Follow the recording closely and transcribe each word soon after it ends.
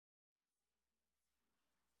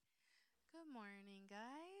Good morning,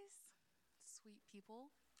 guys. Sweet people.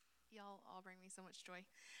 Y'all all bring me so much joy.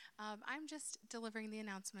 I'm just delivering the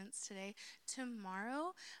announcements today.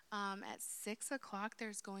 Tomorrow at 6 o'clock,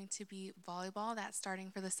 there's going to be volleyball that's starting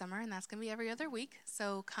for the summer, and that's going to be every other week.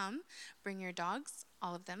 So come, bring your dogs,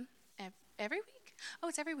 all of them. Every week? Oh,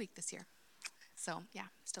 it's every week this year. So, yeah,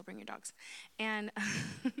 still bring your dogs. And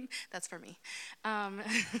that's for me.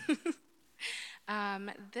 Um,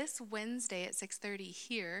 this Wednesday at 6:30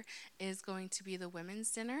 here is going to be the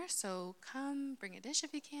women's dinner. So come, bring a dish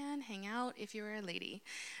if you can, hang out if you're a lady.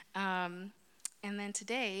 And then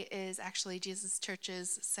today is actually Jesus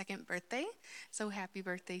Church's second birthday. So happy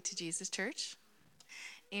birthday to Jesus Church.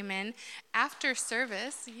 Amen. After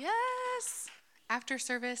service, yes. After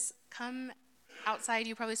service, come outside.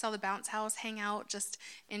 You probably saw the bounce house, hang out, just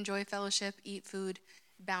enjoy fellowship, eat food,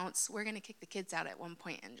 bounce. We're going to kick the kids out at one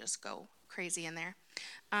point and just go crazy in there.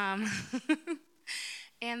 Um,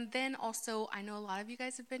 and then also, I know a lot of you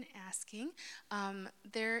guys have been asking.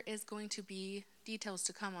 There is going to be details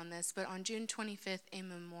to come on this, but on June 25th, a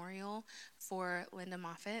memorial for Linda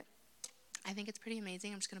Moffat. I think it's pretty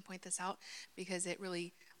amazing. I'm just going to point this out because it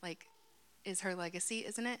really, is her legacy,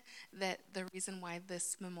 isn't it? That the reason why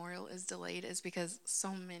this memorial is delayed is because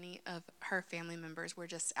so many of her family members were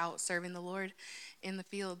just out serving the Lord in the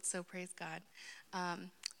field. So praise God.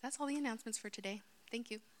 That's all the announcements for today. Thank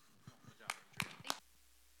you.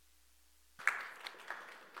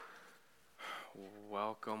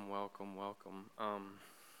 Welcome.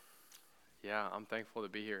 Yeah, I'm thankful to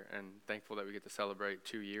be here and thankful that we get to celebrate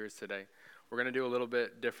 2 years today. We're going to do a little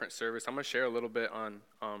bit different service. I'm going to share a little bit on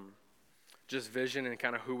just vision and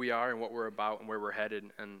kind of who we are and what we're about and where we're headed.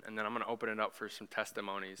 And then I'm going to open it up for some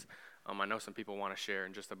testimonies. I know some people want to share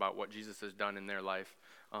and just about what Jesus has done in their life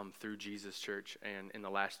through Jesus Church and in the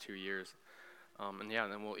last 2 years. And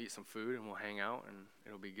then we'll eat some food and we'll hang out and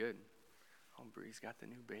it'll be good. Oh, Bree's got the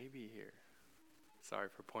new baby here. Sorry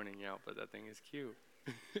for pointing you out, but that thing is cute.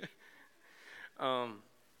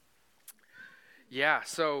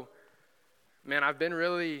 So, man, I've been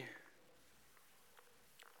really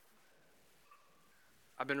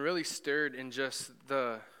stirred in just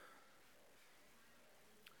how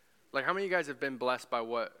many of you guys have been blessed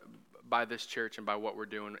by this church and by what we're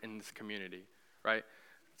doing in this community, right?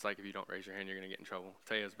 It's like if you don't raise your hand, you're going to get in trouble.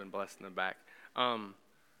 Taya's been blessed in the back.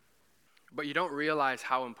 But you don't realize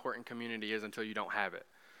how important community is until you don't have it.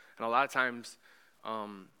 And a lot of times,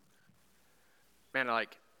 when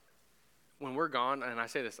we're gone, and I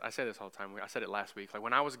say this all the time. I said it last week. Like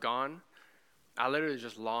when I was gone, I literally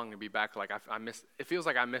just long to be back. Like I miss. It feels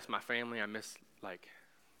like I miss my family. I miss my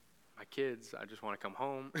kids. I just want to come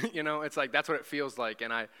home. It's like that's what it feels like.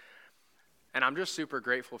 And I'm just super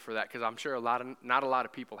grateful for that because I'm sure not a lot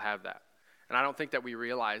of people have that. And I don't think that we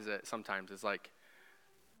realize it sometimes. It's like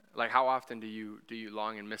how often do you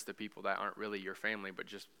long and miss the people that aren't really your family, but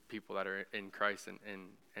just people that are in Christ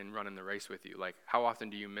and running the race with you? Like how often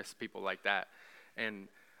do you miss people like that? And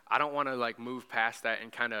I don't want to move past that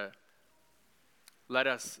and kind of let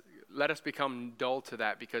us become dull to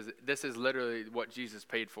that, because this is literally what Jesus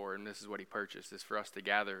paid for, and this is what he purchased, is for us to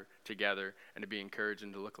gather together and to be encouraged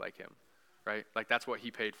and to look like him, right? Like that's what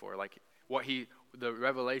he paid for. The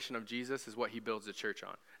revelation of Jesus is what he builds the church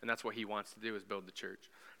on, and that's what he wants to do, is build the church.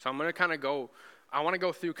 So I'm going to I want to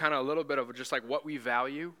go through kind of a little bit of just what we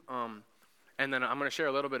value, and then I'm going to share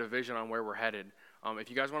a little bit of vision on where we're headed. If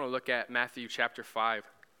you guys want to look at Matthew chapter 5.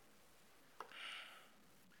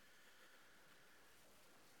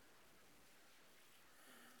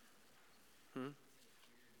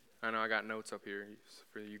 I know I got notes up here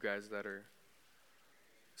for you guys that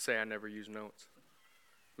say I never use notes.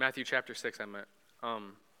 Matthew chapter 6 I meant.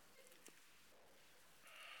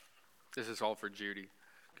 This is all for Judy,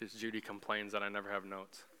 because Judy complains that I never have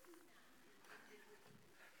notes.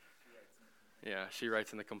 Yeah, she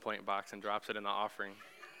writes in the complaint box and drops it in the offering.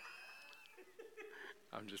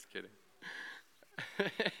 I'm just kidding.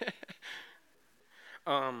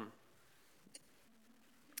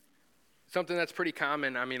 Something that's pretty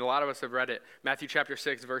common, a lot of us have read it, Matthew chapter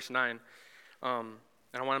 6, verse 9. And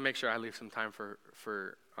I want to make sure I leave some time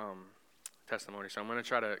for testimony. So I'm going to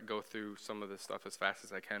try to go through some of this stuff as fast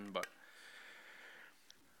as I can. But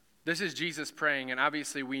this is Jesus praying, and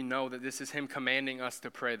obviously we know that this is him commanding us to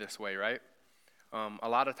pray this way, right? A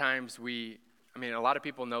lot of times a lot of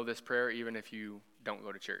people know this prayer even if you don't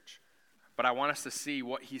go to church. But I want us to see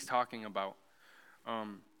what he's talking about.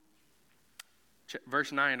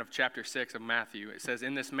 Verse 9 of chapter 6 of Matthew, it says,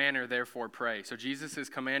 "In this manner, therefore, pray." So Jesus is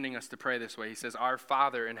commanding us to pray this way. He says, "Our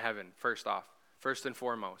Father in heaven," first and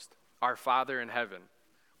foremost. Our Father in heaven.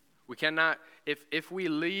 We cannot, if we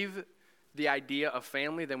leave the idea of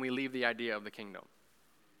family, then we leave the idea of the kingdom.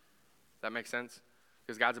 That makes sense?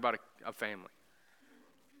 Because God's about a family,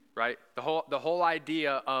 right? The whole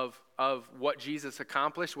idea of what Jesus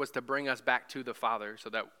accomplished was to bring us back to the Father, so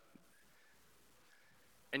that,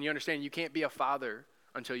 and you understand, you can't be a father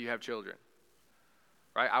until you have children,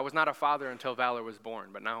 right? I was not a father until Valor was born,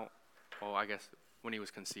 but now, well, I guess when he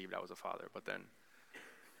was conceived, I was a father, but then,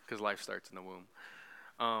 because life starts in the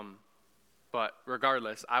womb. But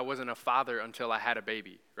regardless, I wasn't a father until I had a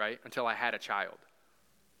baby, right? Until I had a child.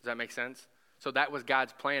 Does that make sense? So that was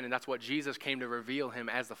God's plan, and that's what Jesus came to reveal him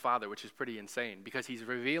as the Father, which is pretty insane, because he's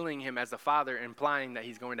revealing him as the Father, implying that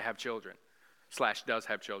he's going to have children, / does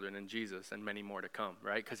have children in Jesus, and many more to come,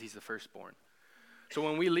 right? Because he's the firstborn. So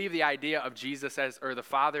when we leave the idea of Jesus or the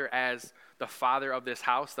Father as the father of this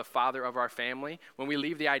house, the father of our family, when we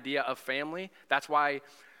leave the idea of family, that's when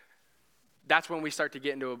we start to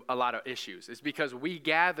get into a lot of issues. It's because we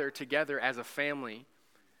gather together as a family.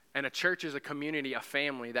 And a church is a community, a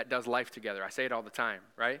family that does life together. I say it all the time,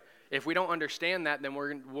 right? If we don't understand that, then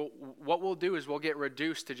what we'll do is we'll get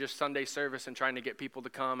reduced to just Sunday service and trying to get people to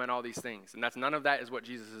come and all these things. And none of that is what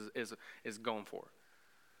Jesus is going for,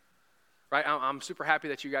 right? I'm super happy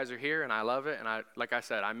that you guys are here, and I love it. And like I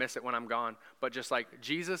said, I miss it when I'm gone. But just like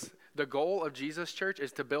Jesus, the goal of Jesus Church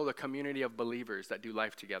is to build a community of believers that do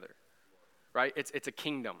life together, right? It's a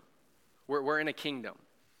kingdom. We're in a kingdom.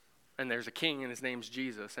 And there's a king, and his name's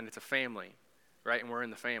Jesus, and it's a family, right? And we're in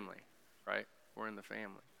the family, right? We're in the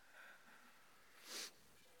family.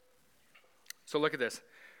 So look at this.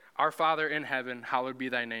 Our Father in heaven, hallowed be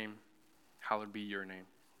thy name. Hallowed be your name.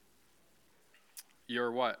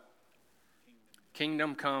 Your what?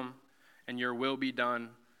 Kingdom come, and your will be done.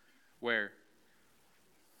 Where?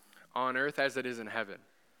 On earth as it is in heaven.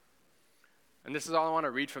 And this is all I want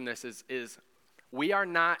to read from this is we are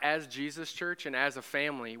not, as Jesus Church and as a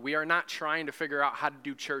family, we are not trying to figure out how to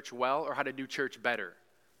do church well or how to do church better.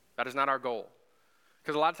 That is not our goal.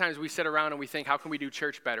 Because a lot of times we sit around and we think, how can we do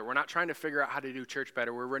church better? We're not trying to figure out how to do church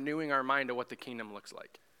better. We're renewing our mind to what the kingdom looks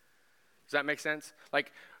like. Does that make sense?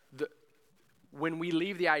 Like, when we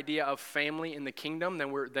leave the idea of family in the kingdom,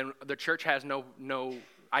 then the church has no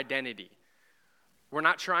identity. We're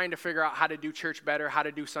not trying to figure out how to do church better, how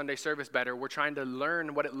to do Sunday service better. We're trying to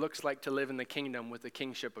learn what it looks like to live in the kingdom with the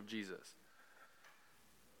kingship of Jesus.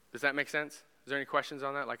 Does that make sense? Is there any questions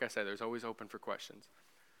on that? Like I said, there's always open for questions.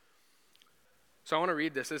 So I want to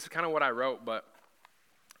read this. This is kind of what I wrote, but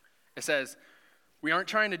it says, we aren't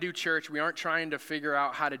trying to do church. We aren't trying to figure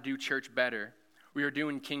out how to do church better. We are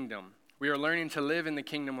doing kingdom. We are learning to live in the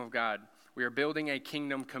kingdom of God. We are building a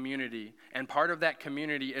kingdom community, and part of that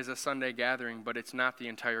community is a Sunday gathering, but it's not the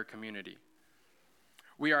entire community.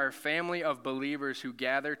 We are a family of believers who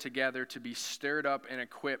gather together to be stirred up and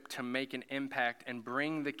equipped to make an impact and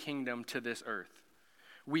bring the kingdom to this earth.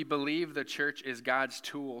 We believe the church is God's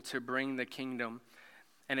tool to bring the kingdom,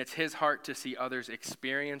 and it's his heart to see others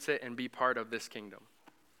experience it and be part of this kingdom.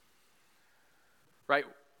 Right?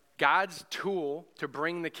 God's tool to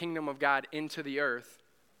bring the kingdom of God into the earth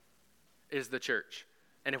is the church.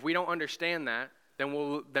 And if we don't understand that, then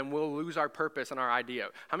we'll lose our purpose and our idea.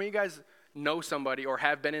 How many of you guys know somebody or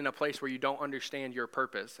have been in a place where you don't understand your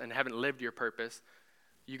purpose and haven't lived your purpose?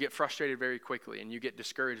 You get frustrated very quickly and you get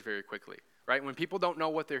discouraged very quickly, right? When people don't know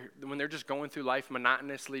when they're just going through life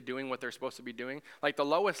monotonously doing what they're supposed to be doing, like the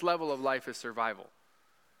lowest level of life is survival,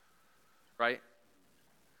 right?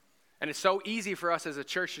 And it's so easy for us as a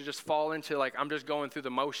church to just fall into like, I'm just going through the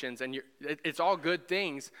motions, and it's all good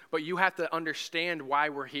things, but you have to understand why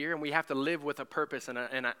we're here, and we have to live with a purpose and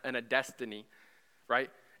a destiny, right?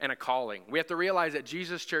 And a calling. We have to realize that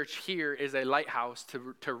Jesus Church here is a lighthouse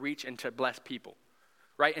to reach and to bless people,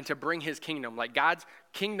 right? And to bring his kingdom. Like God's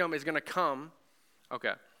kingdom is going to come.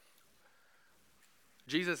 Okay.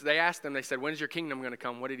 Jesus, they asked him, they said, when's your kingdom going to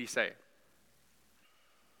come? What did he say?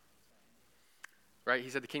 Right?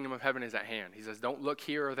 He said the kingdom of heaven is at hand. He says, don't look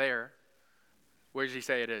here or there. Where does he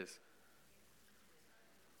say it is?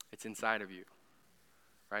 It's inside of you.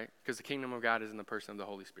 Right? Because the kingdom of God is in the person of the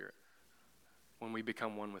Holy Spirit. When we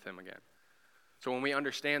become one with him again. So when we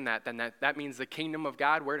understand that, then that means the kingdom of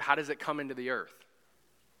God, how does it come into the earth?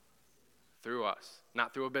 Through us,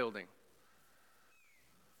 not through a building.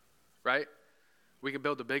 Right? We can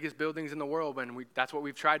build the biggest buildings in the world, and that's what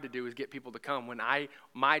we've tried to do, is get people to come.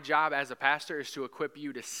 My job as a pastor is to equip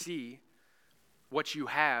you to see what you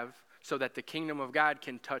have so that the kingdom of God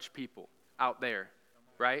can touch people out there,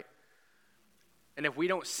 right? And if we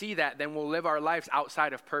don't see that, then we'll live our lives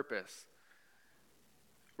outside of purpose,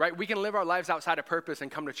 right? We can live our lives outside of purpose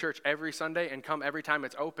and come to church every Sunday and come every time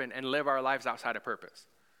it's open and live our lives outside of purpose.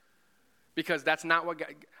 Because that's not what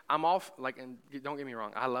God, I'm all, like, and don't get me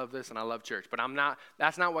wrong, I love this and I love church, but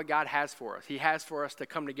that's not what God has for us. He has for us to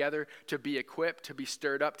come together, to be equipped, to be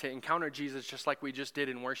stirred up, to encounter Jesus just like we just did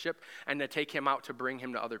in worship, and to take him out to bring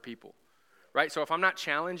him to other people, right? So if I'm not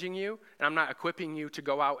challenging you, and I'm not equipping you to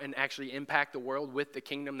go out and actually impact the world with the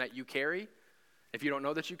kingdom that you carry, if you don't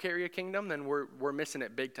know that you carry a kingdom, then we're missing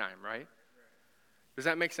it big time, right? Does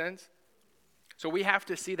that make sense? So we have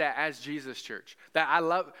to see that as Jesus Church. That I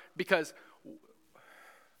love, because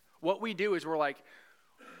what we do is we're like,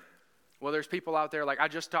 well, there's people out there, like I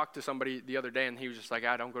just talked to somebody the other day and he was just like,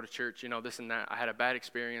 I don't go to church, this and that. I had a bad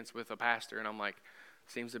experience with a pastor, and I'm like,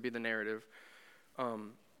 seems to be the narrative.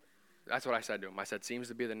 That's what I said to him. I said, seems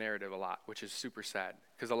to be the narrative a lot, which is super sad.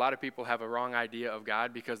 Because a lot of people have a wrong idea of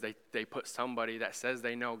God because they put somebody that says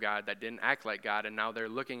they know God that didn't act like God, and now they're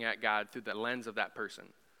looking at God through the lens of that person,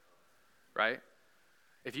 right?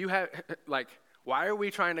 If you have, like, why are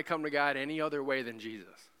we trying to come to God any other way than Jesus?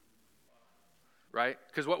 Right?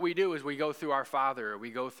 Because what we do is we go through our father, or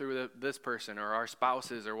we go through this person, or our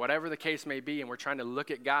spouses, or whatever the case may be, and we're trying to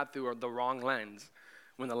look at God through the wrong lens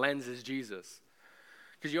when the lens is Jesus.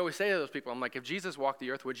 Because you always say to those people, I'm like, if Jesus walked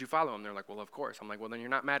the earth, would you follow him? They're like, well, of course. I'm like, well, then you're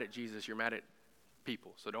not mad at Jesus, you're mad at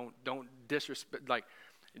people. So don't disrespect, like,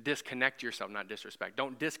 disconnect yourself, not disrespect.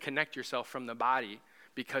 Don't disconnect yourself from the body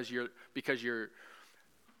because you're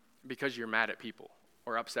mad at people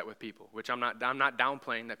or upset with people, which I'm not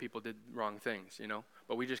downplaying that people did wrong things,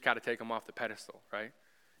 but we just got to take them off the pedestal, right?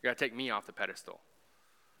 You got to take me off the pedestal.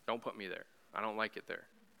 Don't put me there. I don't like it there.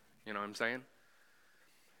 You know what I'm saying?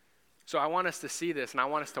 So I want us to see this, and I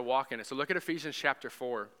want us to walk in it. So look at Ephesians chapter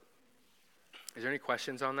 4. Is there any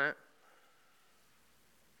questions on that?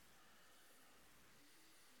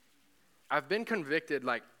 I've been convicted,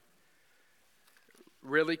 like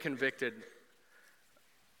really convicted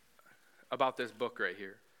about this book right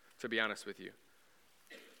here, to be honest with you.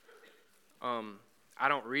 I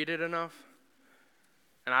don't read it enough,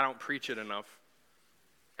 and I don't preach it enough,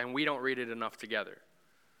 and we don't read it enough together.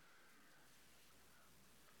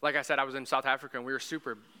 Like I said, I was in South Africa, and we were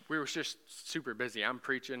just super busy. I'm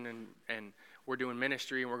preaching, and we're doing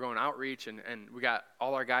ministry, and we're going outreach, and we got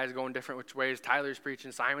all our guys going different which ways. Tyler's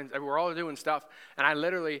preaching, Simon's, we're all doing stuff, and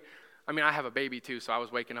I have a baby too, so I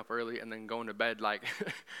was waking up early and then going to bed like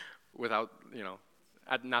without,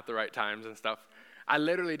 at not the right times and stuff. I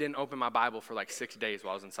literally didn't open my Bible for like 6 days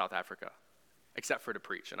while I was in South Africa, except for to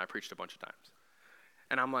preach, and I preached a bunch of times.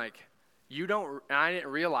 And I'm like, and I didn't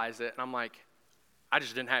realize it, and I'm like, I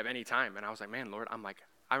just didn't have any time. And I was like, man, Lord,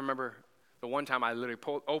 I remember the one time I literally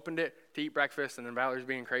opened it to eat breakfast, and then Valerie's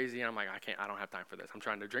being crazy, and I'm like, I don't have time for this. I'm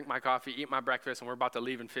trying to drink my coffee, eat my breakfast, and we're about to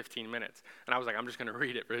leave in 15 minutes. And I was like, I'm just going to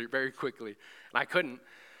read it very, very quickly. And I couldn't.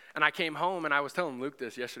 And I came home, and I was telling Luke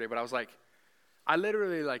this yesterday, but I was like, I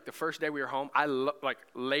literally, like, the first day we were home, I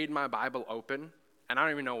laid my Bible open, and I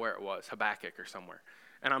don't even know where it was, Habakkuk or somewhere.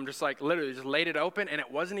 And I'm just like, literally just laid it open, and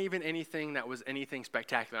it wasn't even anything that was anything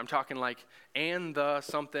spectacular. I'm talking like, and the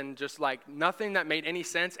something, just like nothing that made any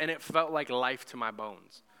sense, and it felt like life to my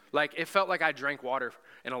bones. Like, it felt like I drank water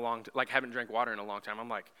haven't drank water in a long time. I'm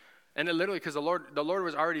like, and it literally, because the Lord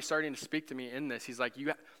was already starting to speak to me in this. He's like,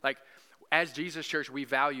 as Jesus Church, we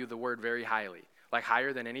value the word very highly, like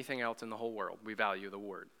higher than anything else in the whole world. We value the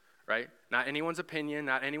word, right? Not anyone's opinion,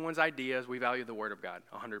 not anyone's ideas. We value the word of God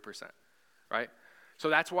 100%, right? So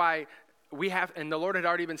that's why and the Lord had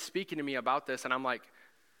already been speaking to me about this, and I'm like,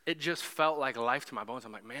 it just felt like life to my bones.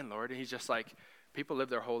 I'm like, man, Lord, and he's just like, people live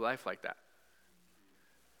their whole life like that,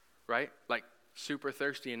 right? Like super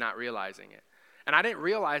thirsty and not realizing it. And I didn't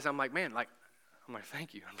realize, I'm like,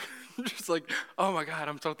 thank you. I'm just like, oh my God,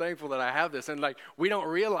 I'm so thankful that I have this. And like, we don't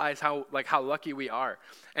realize how lucky we are.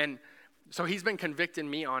 And so he's been convicting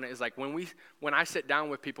me on it, is like when I sit down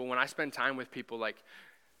with people, when I spend time with people, like,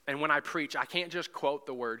 and when I preach, I can't just quote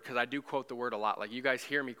the word, because I do quote the word a lot. Like, you guys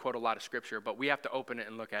hear me quote a lot of scripture, but we have to open it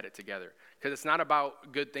and look at it together. Because it's not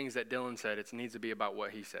about good things that Dylan said. It needs to be about what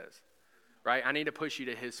he says, right? I need to push you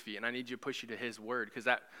to his feet, and I need you to push you to his word, because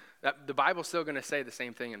that the Bible's still going to say the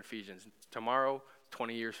same thing in Ephesians tomorrow,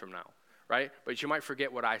 20 years from now, right? But you might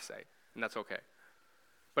forget what I say, and that's okay.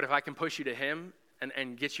 But if I can push you to him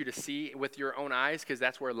and get you to see with your own eyes, because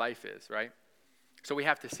that's where life is, right? So we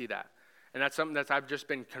have to see that. And that's something that I've just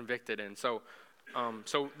been convicted in. So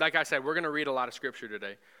like I said, we're going to read a lot of scripture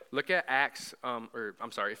today. Look at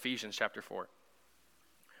Ephesians chapter 4,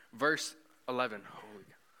 verse 11. Holy,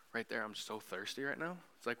 right there, I'm so thirsty right now.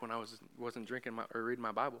 It's like when I wasn't drinking or reading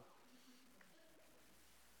my Bible.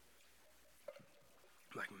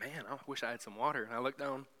 I'm like, man, I wish I had some water. And I looked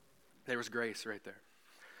down, there was grace right there.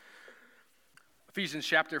 Ephesians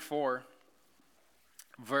chapter 4,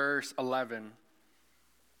 verse 11.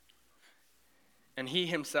 And he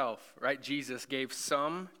himself, right, Jesus, gave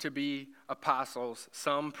some to be apostles,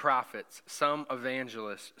 some prophets, some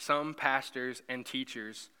evangelists, some pastors and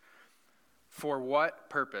teachers. For what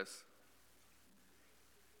purpose?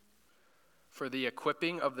 For the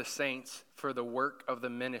equipping of the saints, for the work of the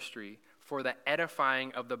ministry, for the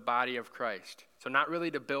edifying of the body of Christ. So not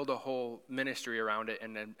really to build a whole ministry around it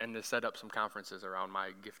and to set up some conferences around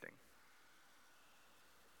my gifting.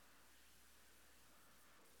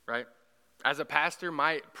 Right? As a pastor,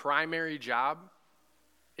 my primary job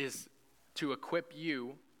is to equip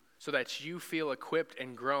you so that you feel equipped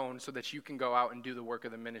and grown so that you can go out and do the work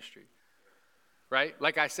of the ministry. Right?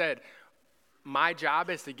 Like I said, my job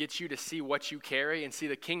is to get you to see what you carry and see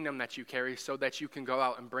the kingdom that you carry so that you can go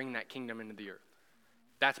out and bring that kingdom into the earth.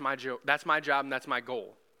 That's my job and that's my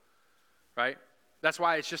goal. Right? That's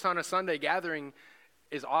why it's just on a Sunday gathering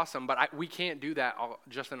is awesome, but we can't do that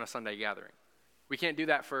just in a Sunday gathering. We can't do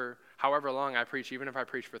that for however long I preach, even if I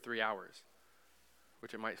preach for 3 hours,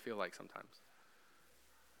 which it might feel like sometimes.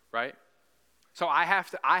 Right? So I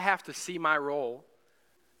have to see my role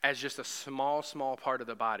as just a small part of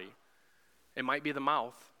the body. It might be the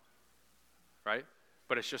mouth, right?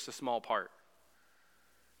 But it's just a small part.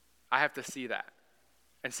 I have to see that.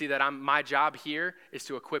 And see that my job here is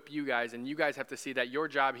to equip you guys, and you guys have to see that your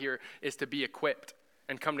job here is to be equipped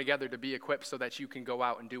and come together to be equipped so that you can go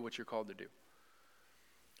out and do what you're called to do.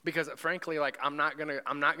 Because frankly, like I'm not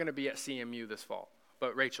gonna be at CMU this fall,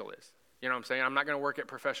 but Rachel is. You know what I'm saying? I'm not gonna work at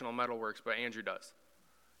Professional Metalworks, but Andrew does.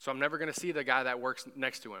 So I'm never gonna see the guy that works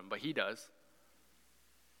next to him, but he does.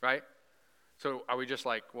 Right? So are we just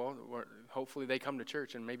like, well, hopefully they come to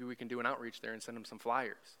church and maybe we can do an outreach there and send them some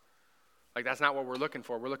flyers. Like that's not what we're looking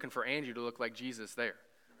for. We're looking for Andrew to look like Jesus there,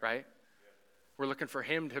 right? We're looking for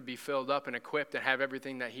him to be filled up and equipped and have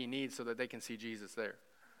everything that he needs so that they can see Jesus there,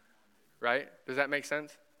 right? Does that make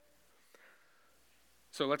sense?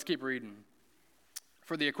 So let's keep reading.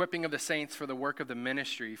 For the equipping of the saints, for the work of the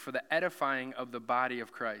ministry, for the edifying of the body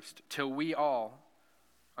of Christ, until we all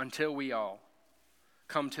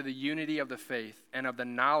come to the unity of the faith and of the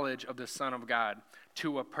knowledge of the Son of God,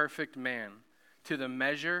 to a perfect man, to the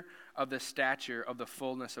measure of the stature of the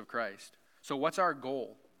fullness of Christ. So what's our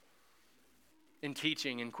goal in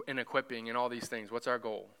teaching and equipping and all these things? What's our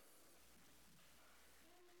goal?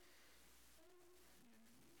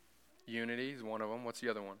 Unity is one of them. What's the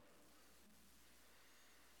other one?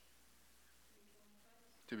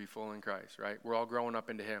 To be full in Christ, right? We're all growing up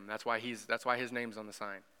into him. That's why his name's on the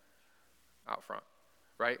sign out front,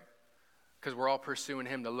 right? Because we're all pursuing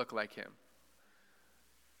him to look like him.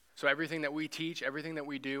 So everything that we teach, everything that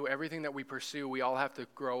we do, everything that we pursue, we all have to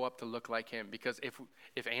grow up to look like him. Because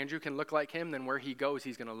if Andrew can look like him, then where he goes,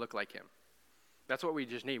 he's going to look like him. That's what we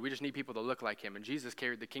just need. We just need people to look like him. And Jesus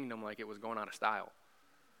carried the kingdom like it was going out of style.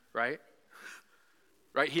 Right?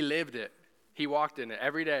 Right? He lived it. He walked in it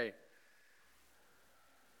every day.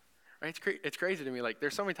 Right? It's crazy to me. Like,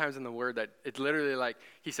 there's so many times in the word that it's literally like,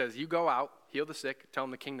 he says, you go out, heal the sick, tell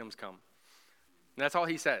them the kingdom's come. And that's all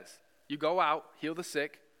he says. You go out, heal the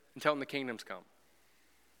sick, and tell them the kingdom's come.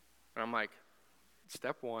 And I'm like,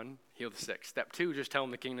 step 1, heal the sick. Step 2, just tell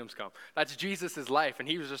them the kingdom's come. That's Jesus' life, and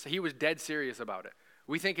he was dead serious about it.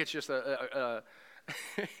 We think it's just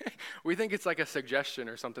we think it's like a suggestion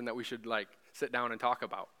or something that we should like sit down and talk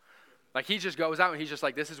about. Like he just goes out and he's just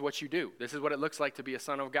like, this is what you do. This is what it looks like to be a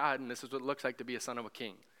son of God, and this is what it looks like to be a son of a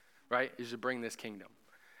king, right? Is to bring this kingdom.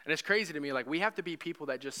 And it's crazy to me, like we have to be people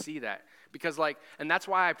that just see that. Because like, and that's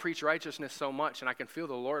why I preach righteousness so much, and I can feel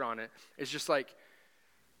the Lord on it. It's just like,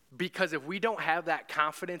 because if we don't have that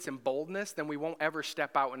confidence and boldness, then we won't ever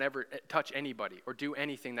step out and ever touch anybody or do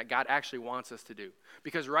anything that God actually wants us to do.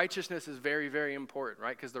 Because righteousness is very, very important,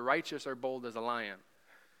 right? Because the righteous are bold as a lion.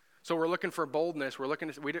 So we're looking for boldness.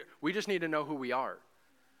 We just need to know who we are,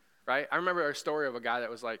 right? I remember a story of a guy that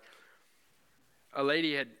was like, a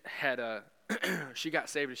lady had she got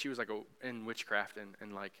saved and she was like in witchcraft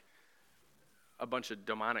and like a bunch of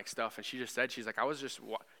demonic stuff. And she just said, she's like,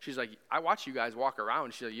 I watch you guys walk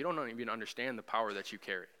around. She's like, you don't even understand the power that you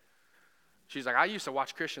carry. She's like, I used to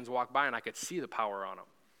watch Christians walk by and I could see the power on them.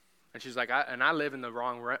 And she's like, I lived in the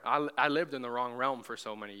wrong realm for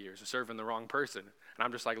so many years, serving the wrong person. And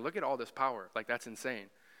I'm just like, look at all this power. Like, that's insane.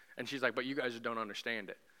 And she's like, but you guys just don't understand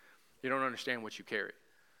it. You don't understand what you carry.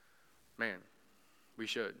 Man, we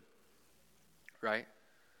should. Right?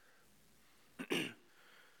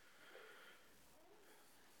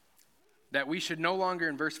 That we should no longer,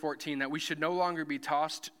 in verse 14, that we should no longer be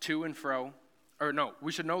tossed to and fro,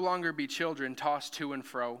 we should no longer be children tossed to and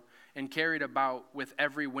fro and carried about with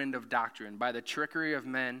every wind of doctrine, by the trickery of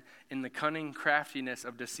men, in the cunning craftiness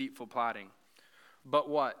of deceitful plotting. But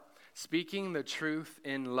what? Speaking the truth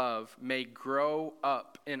in love may grow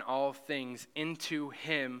up in all things into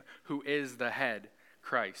him who is the head,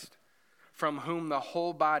 Christ, from whom the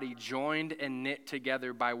whole body, joined and knit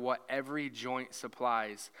together by what every joint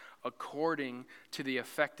supplies, according to the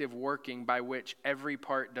effective working by which every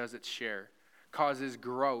part does its share, causes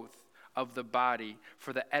growth of the body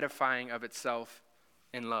for the edifying of itself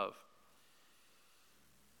in love.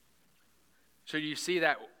 So you see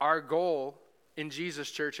that our goal in Jesus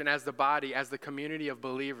Church and as the body, as the community of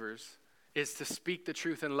believers, is to speak the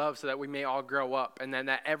truth in love so that we may all grow up, and then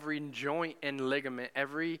that every joint and ligament,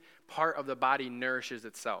 every part of the body nourishes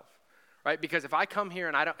itself, right? Because if I come here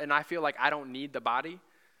and I feel like I don't need the body,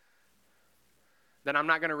 then I'm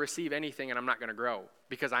not going to receive anything and I'm not going to grow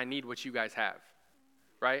because I need what you guys have,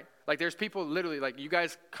 right? Like there's people literally, like you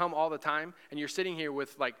guys come all the time and you're sitting here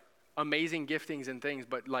with like amazing giftings and things,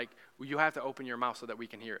 but like you have to open your mouth so that we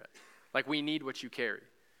can hear it. Like we need what you carry,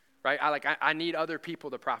 right? I need other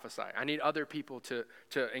people to prophesy. I need other people to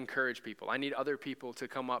encourage people. I need other people to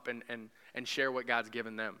come up and share what God's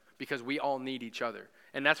given them because we all need each other.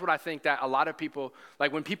 And that's what I think that a lot of people,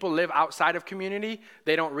 like when people live outside of community,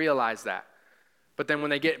 they don't realize that. But then when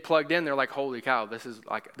they get plugged in, they're like, holy cow, this is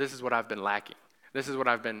what I've been lacking. This is what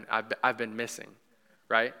I've been missing,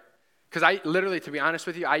 right? Because I literally, to be honest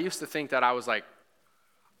with you, I used to think that I was like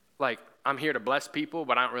I'm here to bless people,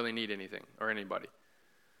 but I don't really need anything or anybody.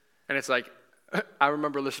 And it's like, I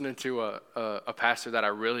remember listening to a pastor that I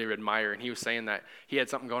really admire, and he was saying that he had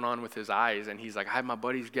something going on with his eyes, and he's like, I had my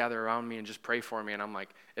buddies gather around me and just pray for me. And I'm like,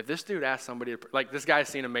 if this dude asked somebody, like this guy's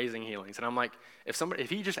seen amazing healings. And I'm like, if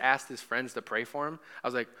he just asked his friends to pray for him, I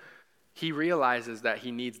was like, he realizes that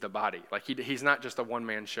he needs the body. Like he's not just a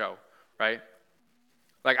one-man show, right?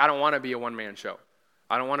 Like I don't want to be a one-man show.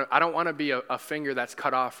 I don't want to be a finger that's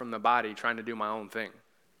cut off from the body trying to do my own thing,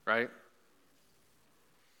 right?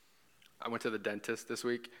 I went to the dentist this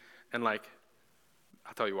week, and like,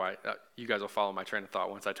 I'll tell you why. You guys will follow my train of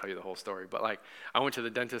thought once I tell you the whole story. But like, I went to the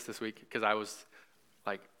dentist this week because I was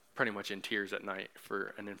like pretty much in tears at night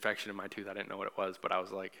for an infection in my tooth. I didn't know what it was, but I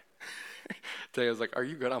was like, today I was like, are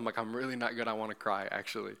you good? I'm like, I'm really not good. I want to cry,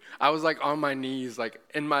 actually. I was like on my knees, like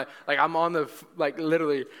in my, like I'm on the, like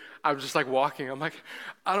literally, I was just like walking. I'm like,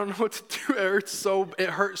 I don't know what to do. It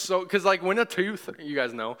hurts so, because like when a tooth, you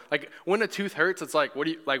guys know, like when a tooth hurts, it's like, what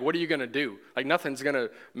are you going to do? Like nothing's going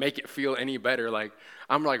to make it feel any better. Like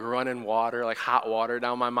I'm like running water, like hot water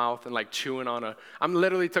down my mouth and like chewing on I'm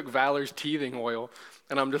literally took Valor's teething oil.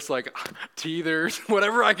 And I'm just like, teethers,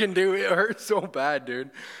 whatever I can do. It hurts so bad,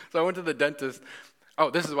 dude. So I went to the dentist.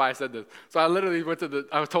 Oh, this is why I said this. So I literally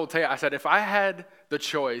I was told Taya, I said, if I had the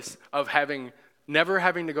choice of never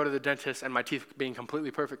having to go to the dentist and my teeth being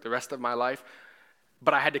completely perfect the rest of my life,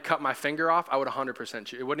 but I had to cut my finger off, I would 100%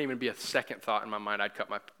 choose. It wouldn't even be a second thought in my mind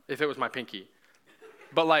if it was my pinky.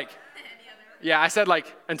 But like, yeah, I said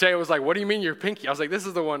like, and Taya was like, what do you mean your pinky? I was like, this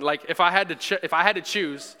is the one. Like if I had to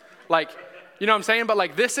choose, like, you know what I'm saying? But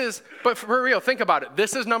like but for real, think about it.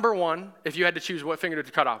 This is number one, if you had to choose what finger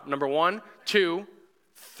to cut off. Number 1, 2,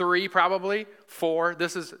 3 probably, 4.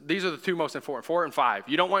 These are the 2 most important, 4 and 5.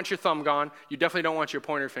 You don't want your thumb gone. You definitely don't want your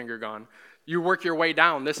pointer finger gone. You work your way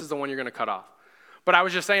down. This is the one you're going to cut off. But I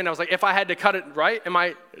was just saying, I was like, if I had to cut it right,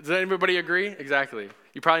 does everybody agree? Exactly.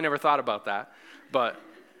 You probably never thought about that. But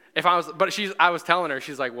I was telling her,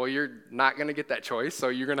 she's like, well, you're not going to get that choice, so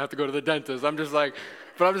you're going to have to go to the dentist. I'm just like,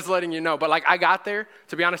 but I'm just letting you know. But like I got there,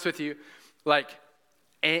 to be honest with you, I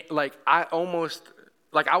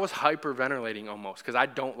was hyperventilating almost because I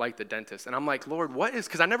don't like the dentist. And I'm like, Lord, what is,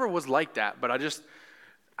 because I never was like that, but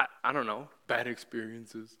I don't know, bad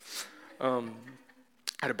experiences. I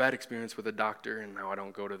had a bad experience with a doctor, and now I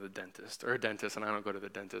don't go to the dentist, or a dentist, and I don't go to the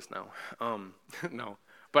dentist now. No.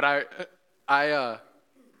 But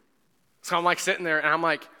so I'm like sitting there, and I'm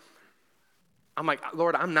like,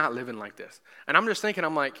 Lord, I'm not living like this. And I'm just thinking,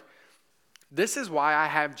 I'm like, this is why I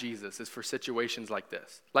have Jesus, is for situations like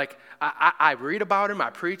this. Like, I read about him,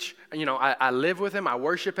 I preach, I live with him, I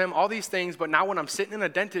worship him, all these things, but now when I'm sitting in a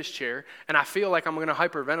dentist chair, and I feel like I'm going to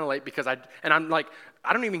hyperventilate because I'm like,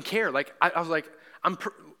 I don't even care. Like, I was like,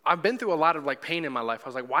 I've been through a lot of like pain in my life. I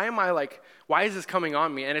was like, why is this coming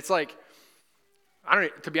on me? And it's like,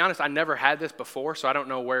 to be honest, I never had this before, so I don't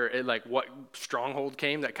know where what stronghold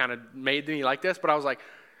came that kind of made me like this, but I was like,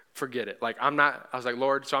 forget it. Like, I was like,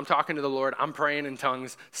 Lord, so I'm talking to the Lord. I'm praying in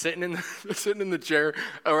tongues, sitting in the chair,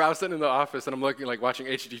 or I was sitting in the office, and I'm looking, like, watching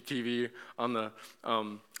HGTV on the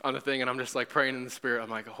thing, and I'm just, like, praying in the Spirit. I'm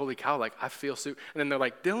like, holy cow, like, I feel and then they're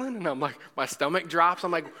like, Dylan, and I'm like, my stomach drops.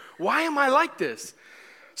 I'm like, why am I like this?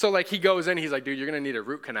 So, like, he goes in, he's like, dude, you're going to need a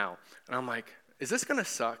root canal. And I'm like, is this going to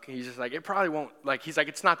suck? And he's just like, it probably won't. Like, he's like,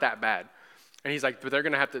 it's not that bad. And he's like, but they're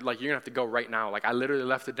going to have to, like, you're going to have to go right now. Like, I literally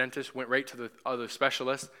left the dentist, went right to the other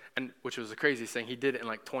specialist, and which was the craziest thing. He did it in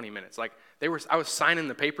like 20 minutes. Like, I was signing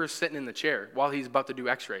the papers, sitting in the chair while he's about to do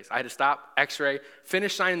x-rays. I had to stop, x-ray,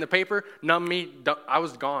 finish signing the paper, numb me. I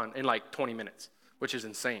was gone in like 20 minutes, which is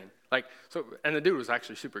insane. Like, so, and the dude was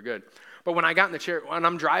actually super good. But when I got in the chair, when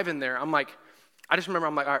I'm driving there, I'm like, I just remember,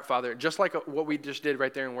 I'm like, all right, Father, just like what we just did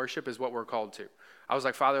right there in worship is what we're called to. I was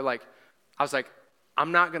like, Father,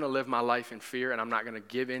 I'm not going to live my life in fear, and I'm not going to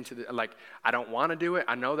give into I don't want to do it.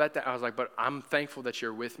 I know that. I was like, but I'm thankful that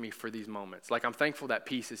you're with me for these moments. Like, I'm thankful that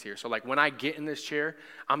peace is here. So, like, when I get in this chair,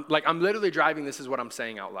 I'm literally driving. This is what I'm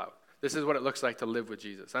saying out loud. This is what it looks like to live with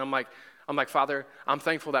Jesus. And I'm like, Father, I'm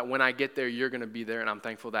thankful that when I get there, you're going to be there, and I'm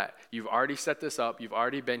thankful that you've already set this up. You've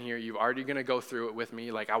already been here. You've already going to go through it with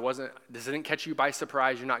me. Like, this didn't catch you by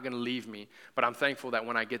surprise. You're not going to leave me. But I'm thankful that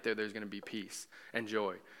when I get there, there's going to be peace and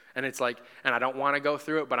joy. And it's like, and I don't want to go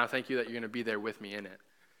through it, but I thank you that you're going to be there with me in it,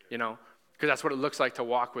 you know, because that's what it looks like to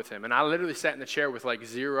walk with him. And I literally sat in the chair with like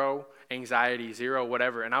zero anxiety, zero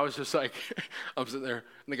whatever. And I was just like, I'm sitting there,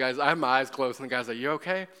 and I have my eyes closed, and the guy's like, you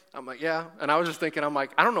okay? I'm like, yeah. And I was just thinking, I'm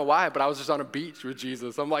like, I don't know why, but I was just on a beach with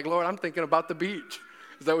Jesus. I'm like, Lord, I'm thinking about the beach.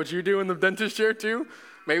 Is that what you do in the dentist chair too?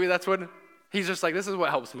 Maybe that's what, he's just like, this is what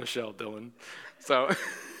helps Michelle, Dylan. So,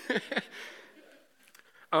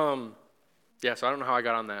 yeah, so I don't know how I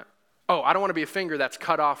got on that. Oh, I don't want to be a finger that's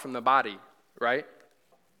cut off from the body, right?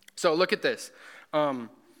 So look at this. Is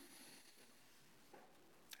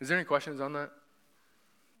there any questions on that?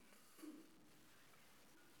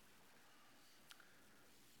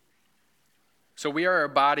 So we are a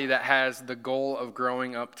body that has the goal of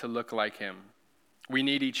growing up to look like him. We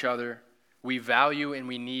need each other. We value and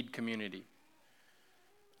we need community.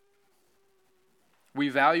 We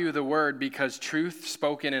value the word because truth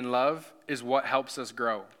spoken in love is what helps us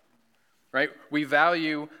grow, right? We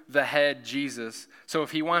value the head, Jesus. So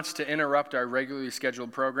if he wants to interrupt our regularly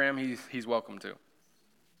scheduled program, he's welcome to,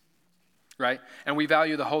 right? And we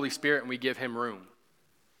value the Holy Spirit and we give him room.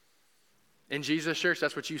 In Jesus Church,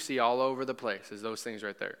 that's what you see all over the place, is those things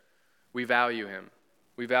right there. We value him.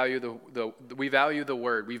 We value we value the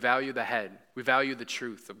word. We value the head. We value the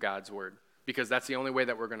truth of God's word because that's the only way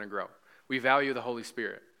that we're going to grow. We value the Holy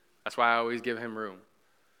Spirit. That's why I always give him room.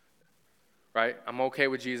 Right? I'm okay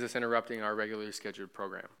with Jesus interrupting our regularly scheduled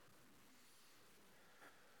program.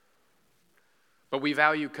 But we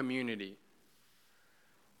value community.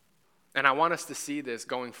 And I want us to see this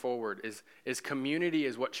going forward, is community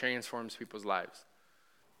is what transforms people's lives.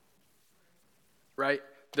 Right?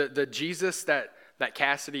 The Jesus that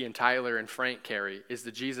Cassidy and Tyler and Frank carry is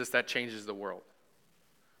the Jesus that changes the world.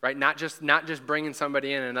 Right? Not just bringing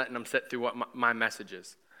somebody in and letting them sit through what my message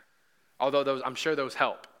is. Although I'm sure those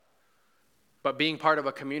help. But being part of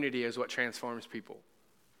a community is what transforms people.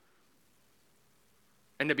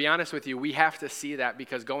 And to be honest with you, we have to see that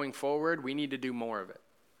because going forward, we need to do more of it.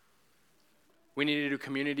 We need to do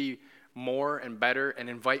community more and better and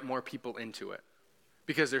invite more people into it.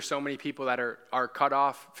 Because there's so many people that are cut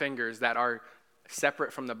off fingers that are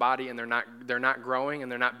separate from the body, and they're not growing,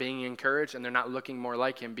 and they're not being encouraged, and they're not looking more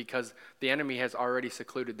like him because the enemy has already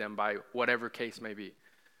secluded them by whatever case may be,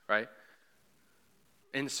 right?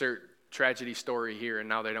 Insert tragedy story here, and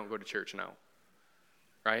now they don't go to church now,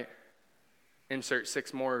 right? Insert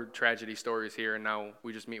 6 more tragedy stories here, and now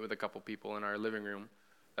we just meet with a couple people in our living room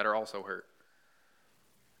that are also hurt,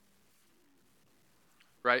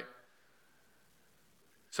 right?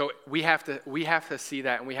 So we have to see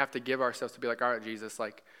that, and we have to give ourselves to be like, all right, Jesus,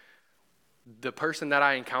 like the person that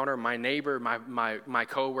I encounter, my neighbor, my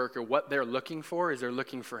coworker, what they're looking for is they're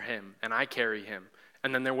looking for him, and I carry him.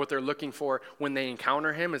 And then what they're looking for when they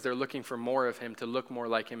encounter him is they're looking for more of him, to look more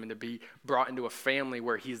like him, and to be brought into a family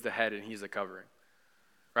where he's the head and he's the covering,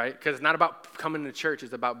 right? Because it's not about coming to church,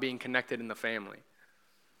 it's about being connected in the family.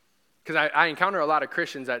 Because I encounter a lot of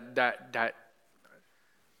Christians that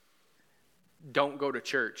don't go to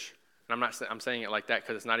church. And I'm saying it like that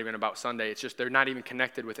because it's not even about Sunday. It's just they're not even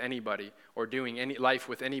connected with anybody or doing any life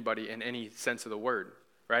with anybody in any sense of the word,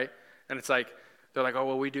 right? And it's like, they're like, oh,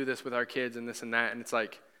 well, we do this with our kids and this and that. And it's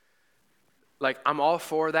like I'm all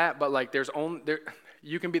for that, but like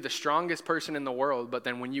you can be the strongest person in the world, but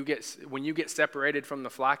then when you get separated from the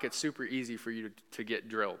flock, it's super easy for you to get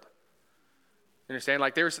drilled. Understand?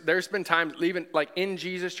 Like there's been times, even like in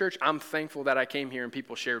Jesus Church, I'm thankful that I came here and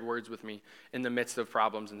people shared words with me in the midst of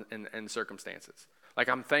problems and circumstances. Like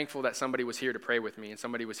I'm thankful that somebody was here to pray with me and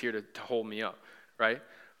somebody was here to hold me up, right?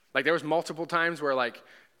 Like there was multiple times where like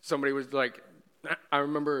somebody was like, I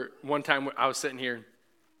remember one time I was sitting here,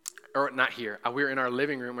 or not here, we were in our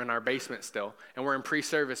living room in our basement still, and we're in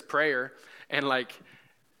pre-service prayer, and like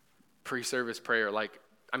pre-service prayer, like,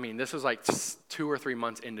 I mean, this was like 2 or 3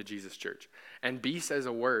 months into Jesus Church. And B says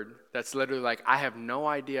a word that's literally like, I have no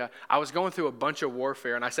idea. I was going through a bunch of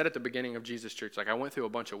warfare, and I said at the beginning of Jesus Church, like I went through a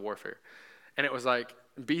bunch of warfare. And it was like,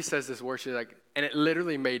 B says this word, she's like, and it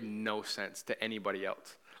literally made no sense to anybody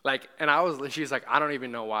else. Like, and she's like, I don't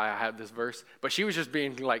even know why I have this verse. But she was just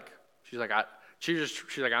being like, she's like,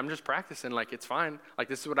 I'm just practicing. Like, it's fine. Like,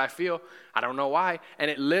 this is what I feel. I don't know why. And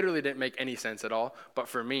it literally didn't make any sense at all. But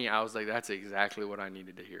for me, I was like, that's exactly what I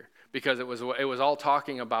needed to hear. Because it was all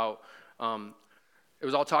talking about,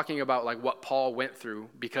 like what Paul went through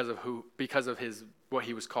because of his, what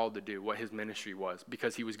he was called to do, what his ministry was,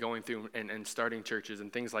 because he was going through and starting churches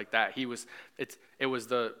and things like that. It was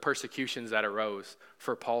the persecutions that arose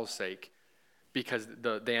for Paul's sake, because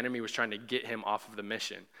the enemy was trying to get him off of the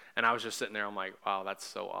mission. And I was just sitting there, I'm like, wow, that's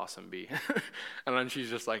so awesome, B. And then she's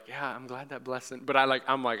just like, yeah, I'm glad that blessing. But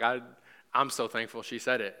I'm so thankful she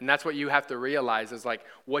said it. And that's what you have to realize is like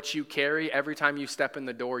what you carry every time you step in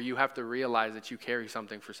the door, you have to realize that you carry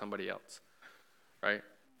something for somebody else, right?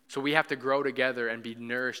 So we have to grow together and be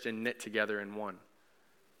nourished and knit together in one.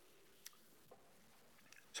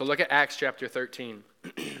 So look at Acts chapter 13.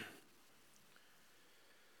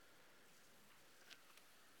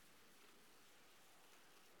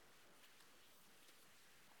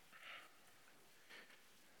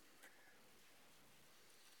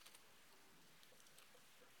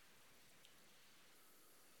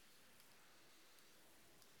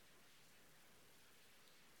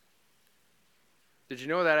 Did you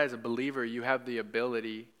know that as a believer, you have the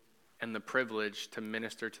ability and the privilege to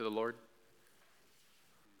minister to the Lord?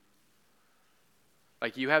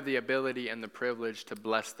 Like you have the ability and the privilege to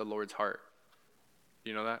bless the Lord's heart. Do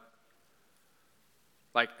you know that?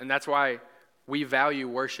 Like, and that's why we value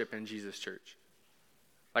worship in Jesus Church.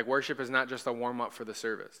 Like worship is not just a warm-up for the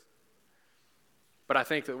service. But I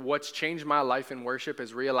think that what's changed my life in worship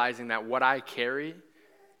is realizing that what I carry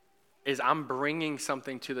is I'm bringing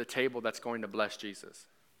something to the table that's going to bless Jesus.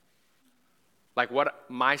 Like what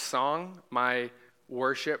my song, my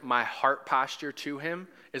worship, my heart posture to him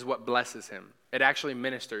is what blesses him. It actually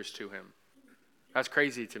ministers to him. That's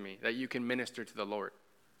crazy to me, that you can minister to the Lord.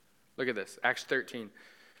 Look at this, Acts 13,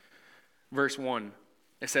 verse 1.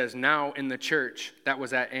 It says, now in the church that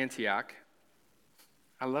was at Antioch,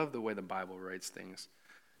 I love the way the Bible writes things.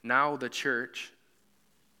 Now in the church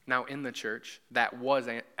that was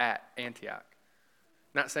at Antioch.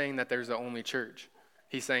 Not saying that there's the only church.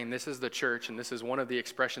 He's saying this is the church, and this is one of the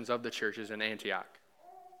expressions of the churches in Antioch.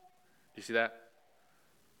 Do you see that?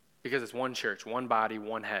 Because it's one church, one body,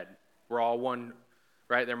 one head. We're all one,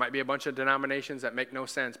 right? There might be a bunch of denominations that make no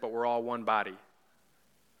sense, but we're all one body,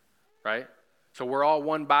 right? So we're all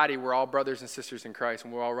one body. We're all brothers and sisters in Christ,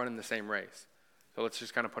 and we're all running the same race. So let's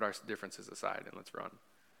just kind of put our differences aside and let's run.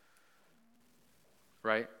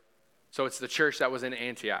 Right? So it's the church that was in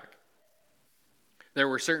Antioch. There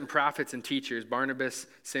were certain prophets and teachers, Barnabas,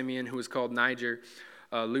 Simeon, who was called Niger,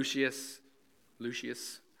 Lucius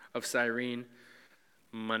of Cyrene,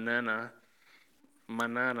 Manana,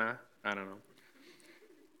 I don't know,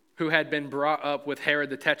 who had been brought up with Herod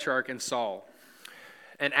the Tetrarch and Saul.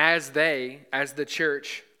 And as the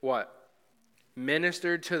church, what?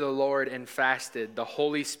 Ministered to the Lord and fasted, the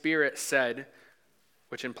Holy Spirit said,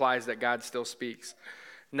 which implies that God still speaks,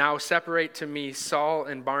 now separate to me Saul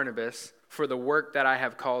and Barnabas for the work that I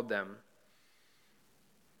have called them.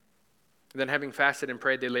 Then having fasted and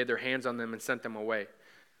prayed, they laid their hands on them and sent them away.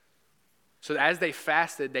 So as they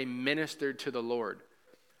fasted, they ministered to the Lord.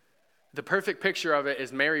 The perfect picture of it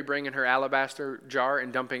is Mary bringing her alabaster jar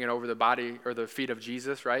and dumping it over the body or the feet of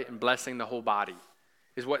Jesus, right? And blessing the whole body.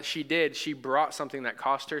 Is what she did. She brought something that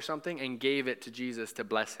cost her something and gave it to Jesus to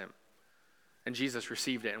bless him. And Jesus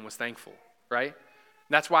received it and was thankful, right?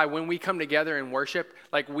 That's why when we come together and worship,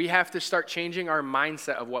 like we have to start changing our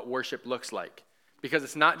mindset of what worship looks like. Because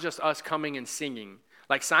it's not just us coming and singing.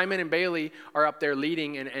 Like Simon and Bailey are up there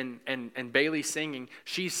leading and Bailey singing.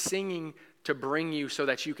 She's singing to bring you so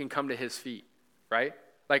that you can come to his feet, right?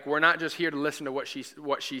 Like we're not just here to listen to what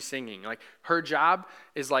she's singing. Like her job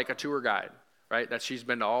is like a tour guide, right? That she's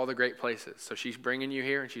been to all the great places. So she's bringing you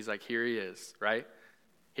here and she's like, here he is, right?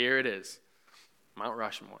 Here it is. Mount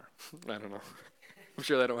Rushmore. I don't know. I'm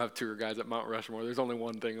sure they don't have tour guides at Mount Rushmore. There's only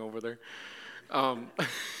one thing over there. um,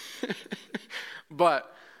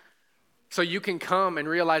 but so you can come and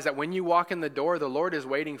realize that when you walk in the door, the Lord is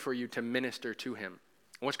waiting for you to minister to him.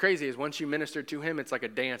 And what's crazy is once you minister to him, it's like a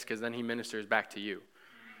dance because then he ministers back to you.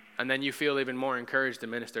 And then you feel even more encouraged to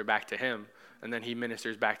minister back to him, and then he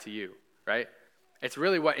ministers back to you, right? It's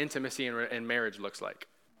really what intimacy in marriage looks like.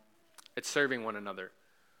 It's serving one another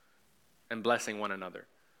and blessing one another.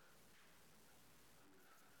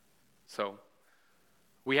 So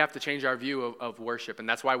we have to change our view of worship, and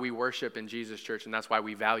that's why we worship in Jesus Church, and that's why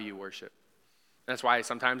we value worship. That's why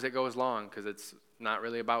sometimes it goes long, because it's not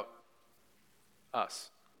really about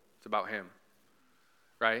us. It's about him,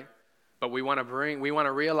 right? But we want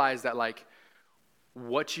to realize that, like,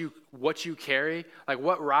 what you carry, like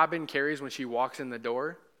what Robin carries when she walks in the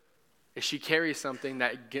door, is she carries something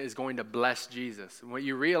that is going to bless Jesus. And what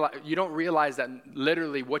you don't realize that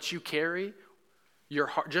literally what you carry, your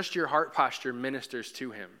heart posture ministers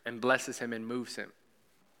to him and blesses him and moves him.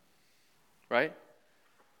 Right?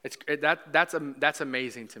 That's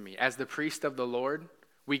amazing to me. As the priest of the Lord,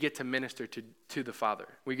 we get to minister to the Father.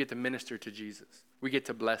 We get to minister to Jesus. We get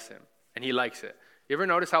to bless him, and he likes it. You ever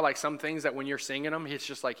notice how, like, some things that when you're singing them, it's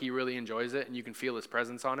just like he really enjoys it and you can feel his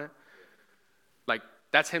presence on it? Like,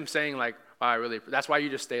 that's him saying, like, oh, that's why you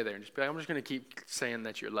just stay there and just be like, I'm just going to keep saying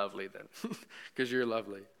that you're lovely then, because you're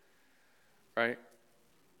lovely, right?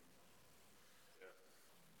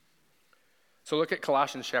 So look at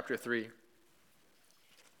Colossians chapter 3.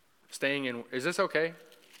 Is this okay?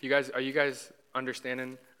 Are you guys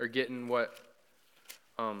understanding or getting what,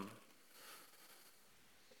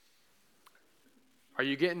 Are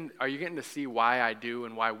you getting to see why I do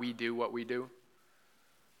and why we do what we do?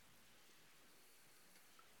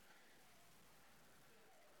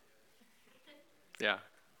 Yeah.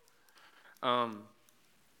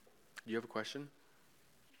 You have a question?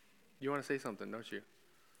 You want to say something, don't you?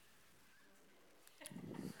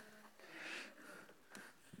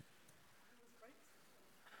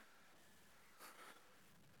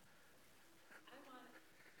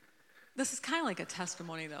 This is kind of like a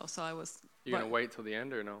testimony, though, so I was... You're going to wait till the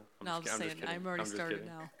end, or no? I'm just saying, I'm already started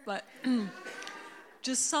now. But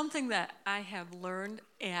just something that I have learned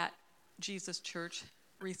at Jesus Church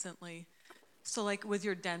recently. So, like, with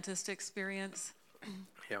your dentist experience,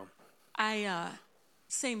 yeah,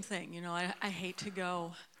 same thing, you know, I hate to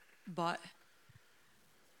go, but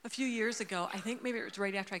a few years ago, I think maybe it was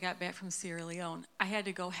right after I got back from Sierra Leone, I had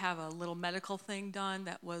to go have a little medical thing done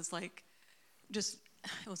that was like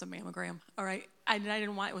it was a mammogram, all right? I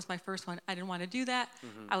didn't want, it was my first one. I didn't want to do that.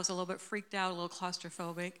 Mm-hmm. I was a little bit freaked out, a little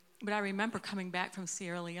claustrophobic. But I remember coming back from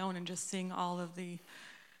Sierra Leone and just seeing all of the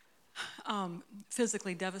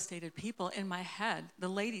physically devastated people in my head. The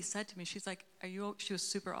lady said to me, she's like, she was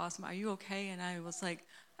super awesome. Are you okay? And I was like,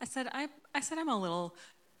 I said, I'm a little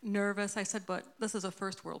nervous. I said, but this is a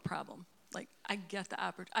first world problem. Like, I get the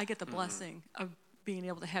mm-hmm. blessing of being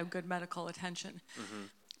able to have good medical attention. Mm-hmm.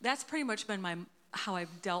 That's pretty much been how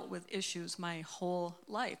I've dealt with issues my whole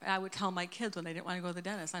life. And I would tell my kids when they didn't want to go to the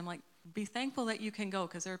dentist, I'm like, be thankful that you can go,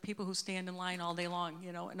 because there are people who stand in line all day long,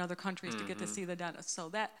 you know, in other countries mm-hmm. to get to see the dentist.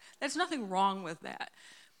 So there's nothing wrong with that.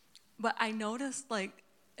 But I noticed, like,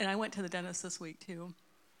 and I went to the dentist this week too,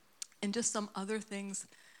 and just some other things,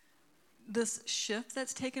 this shift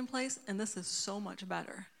that's taken place, and this is so much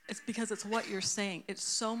better. It's because it's what you're saying. It's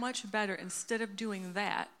so much better. Instead of doing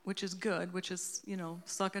that, which is good, which is, you know,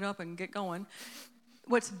 suck it up and get going,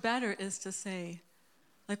 what's better is to say,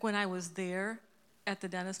 like when I was there at the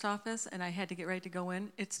dentist office and I had to get ready to go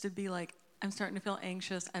in, it's to be like, I'm starting to feel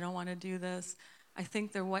anxious. I don't want to do this. I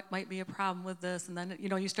think there might be a problem with this. And then, you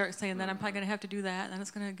know, you start saying, then I'm probably going to have to do that. And then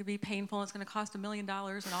it's going to be painful. And it's going to cost $1 million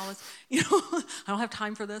and all this. You know, I don't have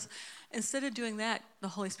time for this. Instead of doing that, the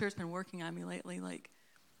Holy Spirit's been working on me lately. Like,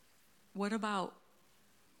 what about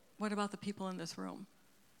the people in this room?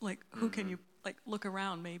 Like, who can you, like, look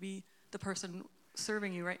around? Maybe the person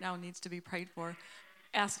serving you right now needs to be prayed for.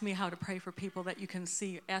 Ask me how to pray for people that you can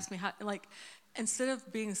see. Ask me how, like, instead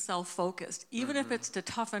of being self-focused, even if it's to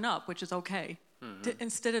toughen up, which is okay,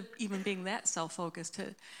 instead of even being that self-focused,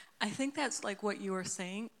 I think that's like what you were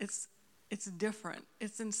saying. It's different.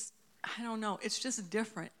 I don't know. It's just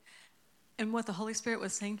different. And what the Holy Spirit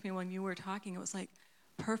was saying to me when you were talking, it was like,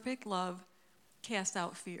 perfect love casts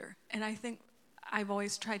out fear. And I think I've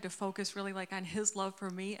always tried to focus really like on his love for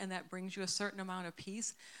me, and that brings you a certain amount of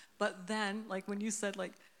peace. But then, like when you said,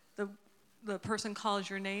 like the person calls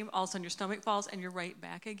your name, all of a sudden your stomach falls and you're right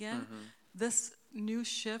back again. Mm-hmm. This new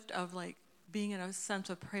shift of like being in a sense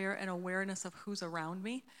of prayer and awareness of who's around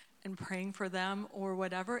me and praying for them or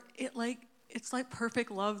whatever, it's like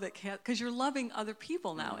perfect love that because you're loving other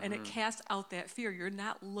people now, and it casts out that fear. You're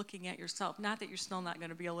not looking at yourself. Not that you're still not going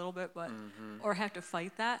to be a little bit, but or have to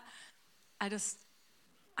fight that. I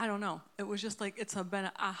don't know. It was just like been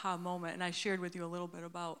an aha moment, and I shared with you a little bit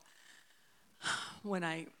about when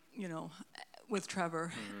I, with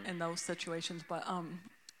Trevor and those situations. But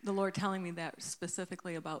the Lord telling me that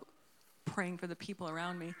specifically about praying for the people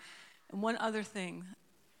around me. And one other thing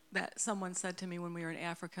that someone said to me when we were in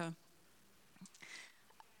Africa,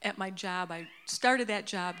 at my job, I started that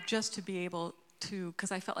job just to be able to,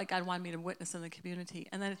 because I felt like God wanted me to witness in the community.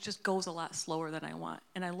 And then it just goes a lot slower than I want.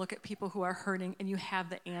 And I look at people who are hurting, and you have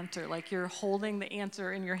the answer. Like you're holding the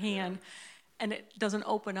answer in your hand, and it doesn't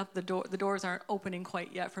open up the door. The doors aren't opening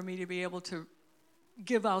quite yet for me to be able to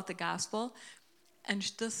give out the gospel. And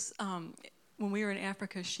this, when we were in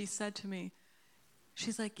Africa, she said to me,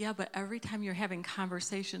 she's like, yeah, but every time you're having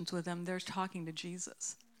conversations with them, they're talking to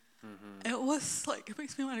Jesus. It was like, it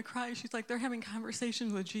makes me want to cry. She's like, they're having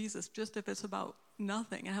conversations with Jesus just if it's about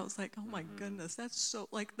nothing. And I was like, oh my goodness, that's so,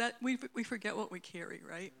 like that, we forget what we carry,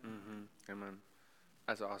 right? Amen.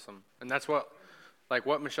 That's awesome. And that's what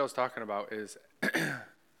Michelle's talking about is,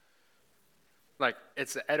 like,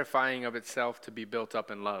 it's the edifying of itself to be built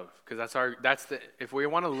up in love. Because if we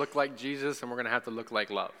want to look like Jesus, then we're going to have to look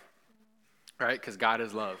like love, right? Because God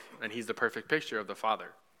is love, and he's the perfect picture of the Father,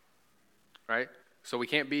 right? So we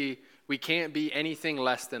can't be anything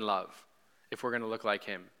less than love if we're going to look like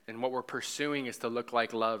him. And what we're pursuing is to look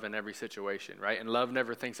like love in every situation, right? And love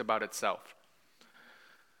never thinks about itself,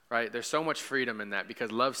 right? There's so much freedom in that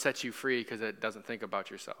because love sets you free because it doesn't think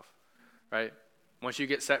about yourself, right? Once you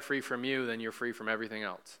get set free from you, then you're free from everything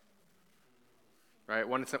else, right?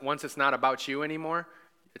 Once it's not about you anymore,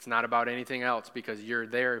 it's not about anything else because you're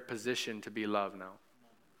there positioned to be love now,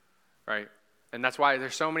 right? And that's why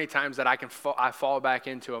there's so many times that I fall back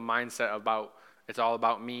into a mindset about it's all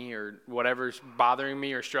about me or whatever's bothering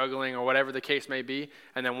me or struggling or whatever the case may be.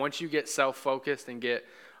 And then once you get self-focused and get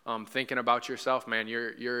thinking about yourself, man,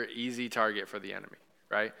 you're an easy target for the enemy,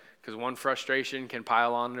 right? Because one frustration can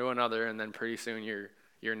pile on to another, and then pretty soon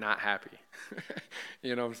you're not happy.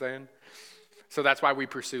 You know what I'm saying? So that's why we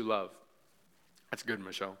pursue love. That's good,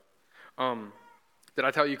 Michelle. Did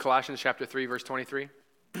I tell you Colossians chapter 3, verse 23?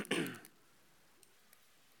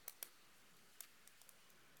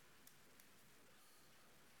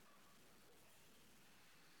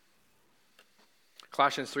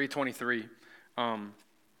 Colossians 3:23,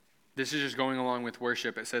 this is just going along with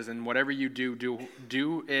worship. It says, and whatever you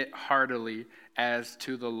do it heartily as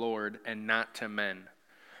to the Lord and not to men.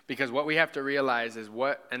 Because what we have to realize is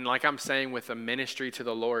and like I'm saying with a ministry to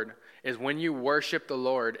the Lord, is when you worship the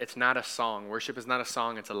Lord, it's not a song. Worship is not a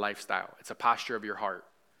song, it's a lifestyle. It's a posture of your heart.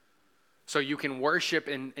 So you can worship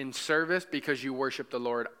in service because you worship the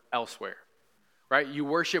Lord elsewhere, right? You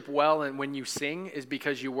worship well, and when you sing is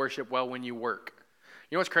because you worship well when you work.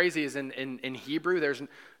 You know what's crazy is in Hebrew,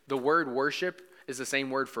 the word worship is the same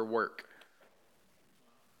word for work.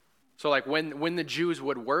 So like when the Jews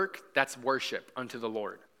would work, that's worship unto the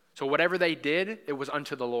Lord. So whatever they did, it was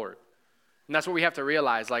unto the Lord. And that's what we have to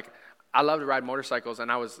realize. Like, I love to ride motorcycles,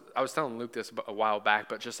 and I was telling Luke this a while back,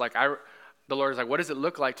 but just like the Lord is like, what does it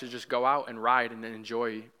look like to just go out and ride and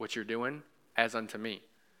enjoy what you're doing as unto me?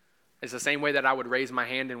 It's the same way that I would raise my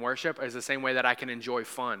hand in worship. It's the same way that I can enjoy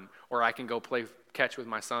fun, or I can go play catch with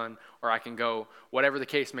my son, or I can go, whatever the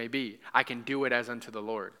case may be, I can do it as unto the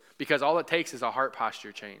Lord. Because all it takes is a heart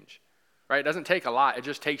posture change, right? It doesn't take a lot. It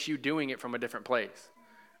just takes you doing it from a different place,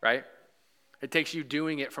 right? It takes you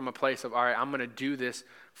doing it from a place of, all right, I'm going to do this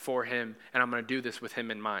for him, and I'm going to do this with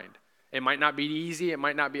him in mind. It might not be easy. It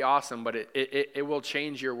might not be awesome, but it will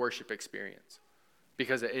change your worship experience.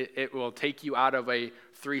 Because it will take you out of a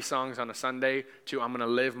 3 songs on a Sunday to I'm going to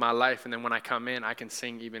live my life, and then when I come in, I can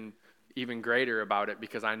sing even greater about it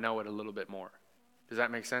because I know it a little bit more. Does that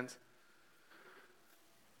make sense?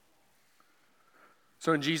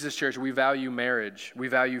 So in Jesus Church, we value marriage. We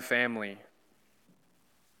value family.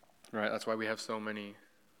 Right? That's why we have so many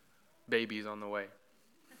babies on the way.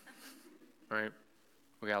 Right?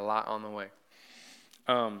 We got a lot on the way.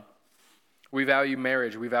 We value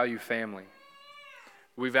marriage. We value family.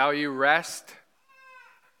 We value rest,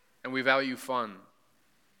 and we value fun.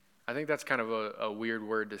 I think that's kind of a weird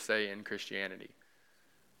word to say in Christianity.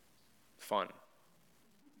 Fun.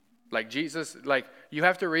 Like Jesus, like you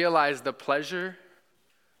have to realize the pleasure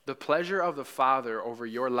of the Father over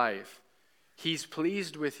your life. He's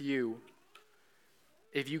pleased with you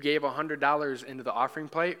if you gave $100 into the offering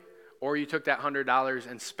plate, or you took that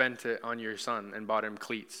 $100 and spent it on your son and bought him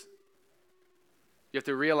cleats. You have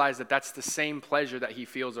to realize that that's the same pleasure that he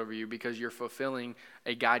feels over you because you're fulfilling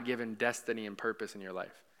a God-given destiny and purpose in your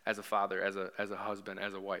life as a father, as a husband,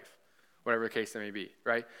 as a wife, whatever the case may be,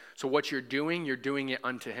 right? So what you're doing it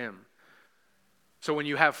unto him. So when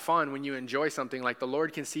you have fun, when you enjoy something, like the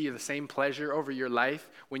Lord can see the same pleasure over your life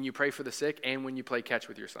when you pray for the sick and when you play catch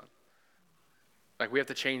with your son. Like we have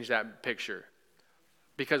to change that picture.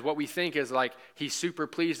 Because what we think is like, he's super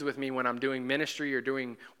pleased with me when I'm doing ministry or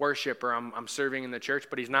doing worship or I'm serving in the church,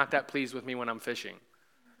 but he's not that pleased with me when I'm fishing.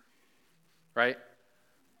 Right?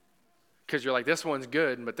 Because you're like, this one's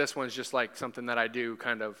good, but this one's just like something that I do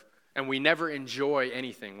kind of. And we never enjoy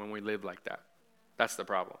anything when we live like that. That's the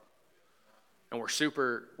problem. And we're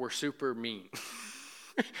super mean.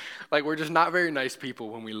 Like we're just not very nice people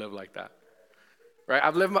when we live like that. Right?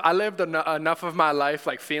 I lived enough of my life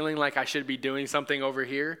like feeling like I should be doing something over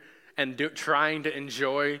here and trying to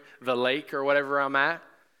enjoy the lake or whatever I'm at,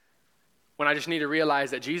 when I just need to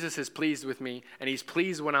realize that Jesus is pleased with me and he's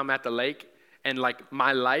pleased when I'm at the lake, and like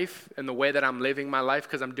my life and the way that I'm living my life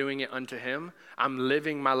because I'm doing it unto him, I'm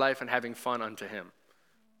living my life and having fun unto him.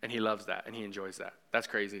 And he loves that and he enjoys that. That's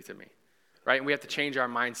crazy to me. Right? And we have to change our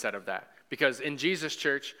mindset of that. Because in Jesus'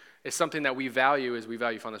 church, it's something that we value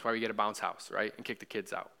fun. That's why we get a bounce house, right? And kick the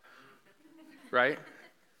kids out. Right?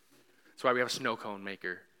 That's why we have a snow cone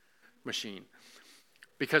maker machine.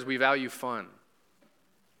 Because we value fun.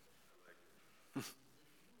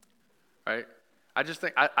 Right?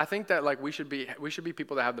 I think that like we should be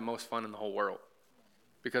people that have the most fun in the whole world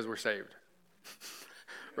because we're saved.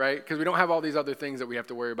 Right? Because we don't have all these other things that we have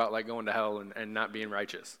to worry about, like going to hell and not being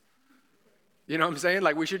righteous. You know what I'm saying?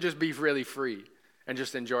 Like we should just be really free and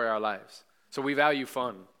just enjoy our lives. So we value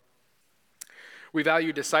fun. We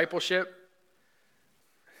value discipleship.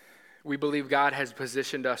 We believe God has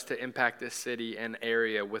positioned us to impact this city and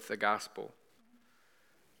area with the gospel.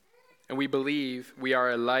 And we believe we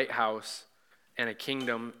are a lighthouse and a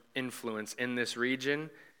kingdom influence in this region.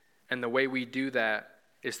 And the way we do that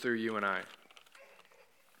is through you and I.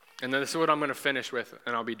 And then this is what I'm going to finish with,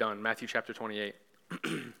 and I'll be done. Matthew chapter 28.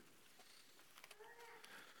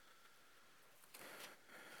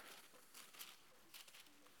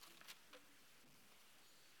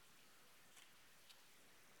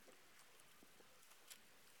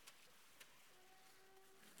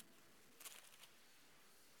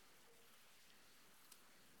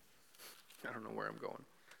 I don't know where I'm going.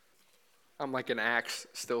 I'm like an axe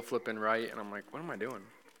still flipping right, and I'm like, what am I doing?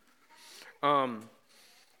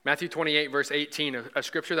 Matthew 28, verse 18, a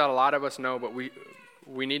scripture that a lot of us know, but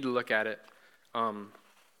we need to look at it. And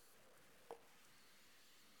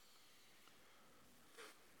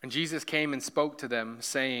Jesus came and spoke to them,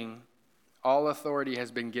 saying, all authority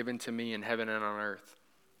has been given to me in heaven and on earth.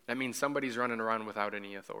 That means somebody's running around without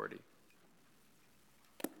any authority.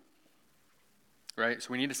 Right?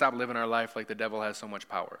 So we need to stop living our life like the devil has so much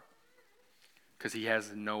power. Because he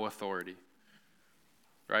has no authority.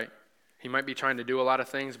 Right? He might be trying to do a lot of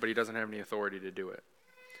things, but he doesn't have any authority to do it.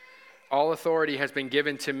 All authority has been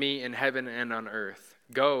given to me in heaven and on earth.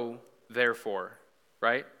 Go, therefore.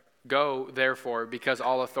 Right? Go, therefore, because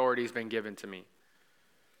all authority has been given to me.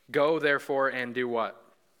 Go, therefore, and do what?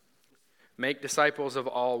 Make disciples of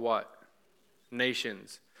all what?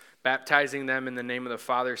 Nations. Baptizing them in the name of the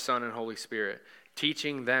Father, Son, and Holy Spirit.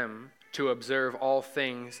 Teaching them to observe all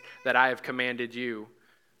things that I have commanded you.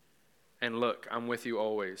 And look, I'm with you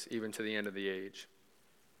always, even to the end of the age.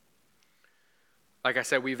 Like I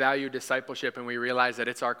said, we value discipleship, and we realize that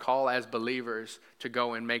it's our call as believers to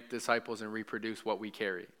go and make disciples and reproduce what we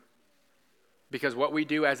carry. Because what we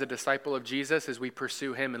do as a disciple of Jesus is we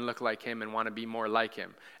pursue him and look like him and want to be more like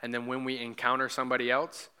him. And then when we encounter somebody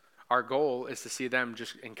else, our goal is to see them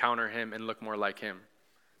just encounter him and look more like him.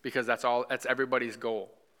 Because that's everybody's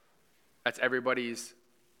goal. That's everybody's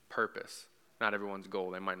purpose. Not everyone's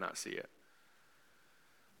goal. They might not see it.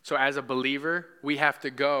 So as a believer, we have to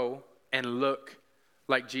go and look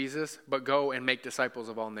like Jesus, but go and make disciples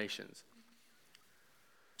of all nations.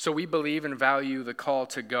 So we believe and value the call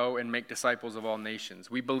to go and make disciples of all nations.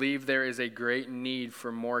 We believe there is a great need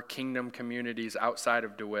for more kingdom communities outside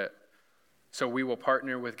of DeWitt. So we will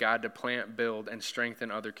partner with God to plant, build, and strengthen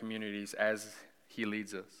other communities as he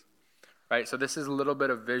leads us. Right? So this is a little bit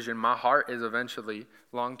of vision. My heart is eventually,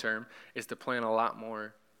 long term, is to plant a lot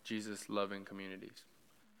more Jesus-loving communities.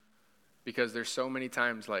 Because there's so many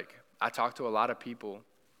times, like, I talk to a lot of people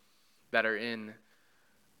that are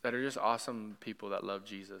just awesome people that love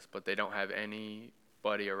Jesus, but they don't have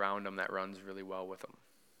anybody around them that runs really well with them.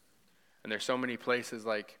 And there's so many places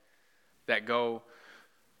like that go.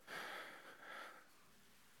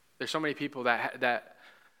 There's so many people that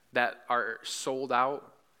are sold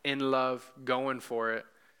out in love, going for it,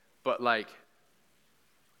 but like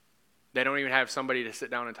they don't even have somebody to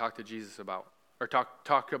sit down and talk to Jesus about or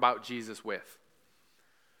talk about Jesus with.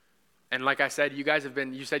 And like I said,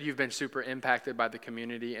 you said you've been super impacted by the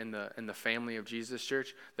community and the family of Jesus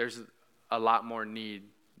Church. There's a lot more need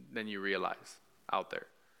than you realize out there.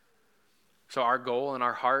 So our goal and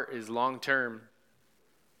our heart is long term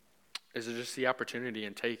is to just see opportunity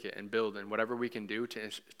and take it and build, and whatever we can do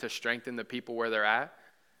to strengthen the people where they're at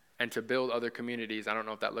and to build other communities. I don't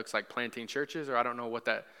know if that looks like planting churches, or I don't know what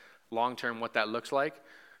that long term what that looks like,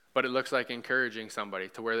 but it looks like encouraging somebody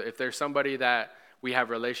to where if there's somebody that we have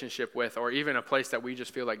relationship with, or even a place that we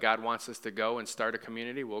just feel like God wants us to go and start a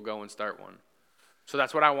community, we'll go and start one. So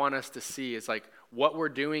that's what I want us to see. Is like what we're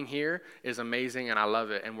doing here is amazing and I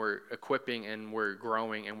love it, and we're equipping and we're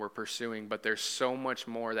growing and we're pursuing, but there's so much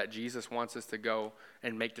more that Jesus wants us to go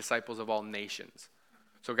and make disciples of all nations.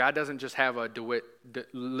 So God doesn't just have a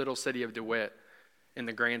little city of DeWitt in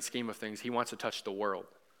the grand scheme of things. He wants to touch the world,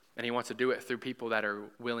 and he wants to do it through people that are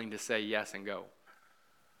willing to say yes and go,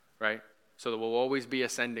 right? So that we'll always be a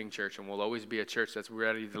sending church, and we'll always be a church that's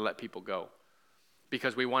ready to let people go.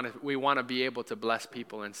 Because we want to be able to bless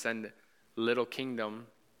people and send little kingdom,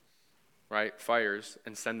 right, fires,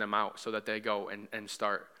 and send them out so that they go and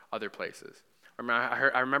start other places.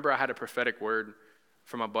 I remember I had a prophetic word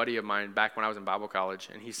from a buddy of mine back when I was in Bible college,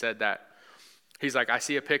 and he said that, he's like, I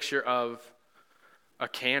see a picture of a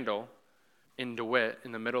candle in DeWitt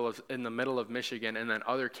in the middle of Michigan, and then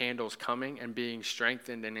other candles coming and being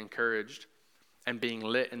strengthened and encouraged and being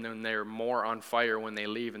lit, and then they're more on fire when they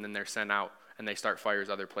leave, and then they're sent out and they start fires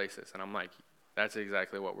other places. And I'm like, that's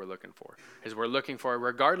exactly what we're looking for. Is we're looking for,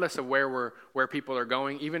 regardless of where people are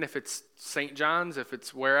going, even if it's St. John's, if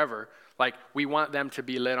it's wherever, like we want them to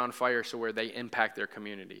be lit on fire so where they impact their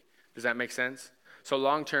community. Does that make sense? So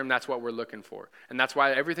long term, that's what we're looking for. And that's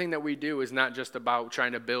why everything that we do is not just about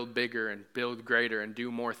trying to build bigger and build greater and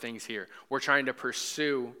do more things here. We're trying to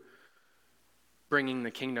pursue bringing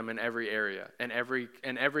the kingdom in every area and every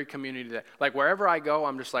community that, like wherever I go,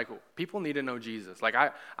 I'm just like, people need to know Jesus. Like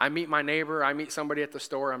I meet my neighbor, I meet somebody at the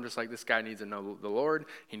store, I'm just like, this guy needs to know the Lord.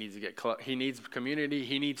 He needs to he needs community.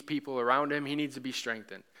 He needs people around him. He needs to be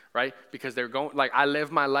strengthened, right? Because they're going, like I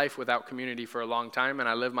lived my life without community for a long time, and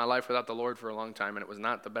I lived my life without the Lord for a long time, and it was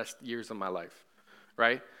not the best years of my life,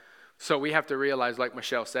 right? So we have to realize, like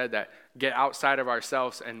Michelle said, that get outside of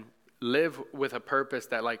ourselves and live with a purpose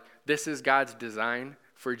that like this is God's design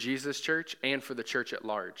for Jesus Church and for the church at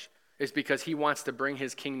large. It's because he wants to bring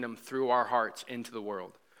his kingdom through our hearts into the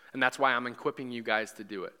world. And that's why I'm equipping you guys to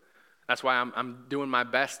do it. That's why I'm doing my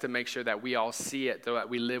best to make sure that we all see it, so that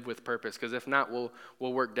we live with purpose. Because if not, we'll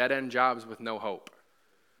work dead-end jobs with no hope.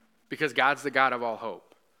 Because God's the God of all hope.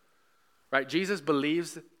 Right? Jesus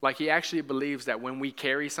believes, like he actually believes that when we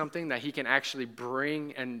carry something, that he can actually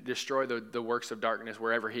bring and destroy the works of darkness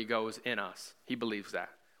wherever he goes in us. He believes that.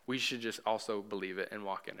 We should just also believe it and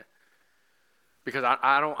walk in it. Because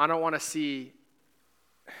I don't want to see,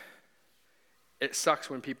 it sucks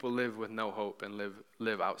when people live with no hope and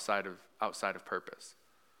live outside of purpose.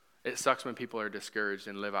 It sucks when people are discouraged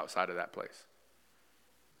and live outside of that place.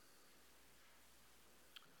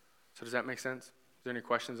 So does that make sense? Is there any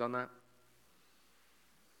questions on that?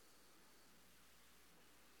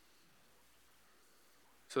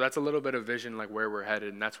 So that's a little bit of vision, like where we're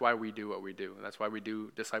headed, and that's why we do what we do. That's why we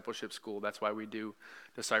do discipleship school. That's why we do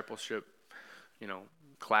discipleship,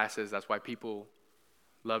 classes. That's why people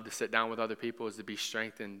love to sit down with other people, is to be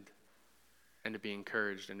strengthened and to be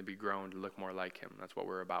encouraged and to be grown to look more like him. That's what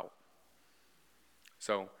we're about.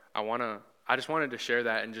 So I just wanted to share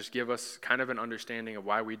that and just give us kind of an understanding of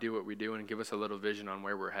why we do what we do and give us a little vision on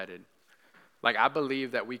where we're headed. Like I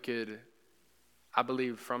believe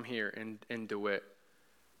from here in DeWitt,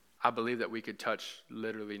 I believe that we could touch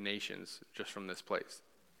literally nations just from this place.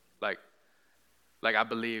 Like I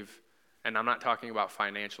believe, and I'm not talking about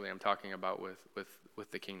financially, I'm talking about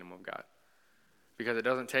with the kingdom of God. Because it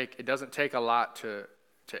doesn't take a lot to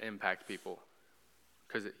impact people.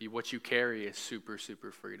 Because what you carry is super,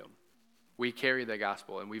 super freedom. We carry the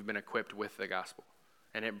gospel, and we've been equipped with the gospel.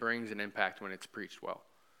 And it brings an impact when it's preached well.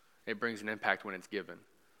 It brings an impact when it's given.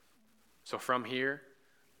 So from here,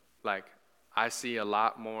 like, I see a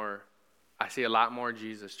lot more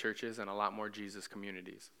Jesus churches and a lot more Jesus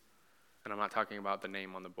communities. And I'm not talking about the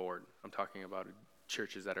name on the board. I'm talking about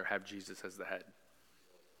churches that have Jesus as the head.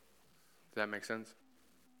 Does that make sense?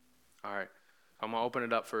 All right. I'm going to open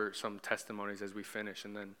it up for some testimonies as we finish,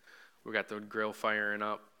 and then we got the grill firing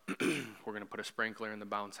up. We're going to put a sprinkler in the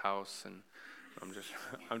bounce house, and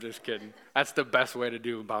I'm just kidding. That's the best way to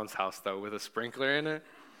do a bounce house, though, with a sprinkler in it.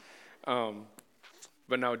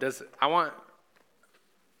 But no,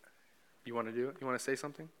 you want to do it? You want to say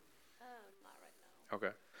something? Not right now.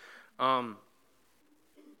 Okay.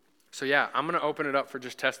 So yeah, I'm going to open it up for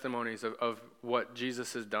just testimonies of what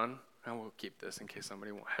Jesus has done. And we'll keep this in case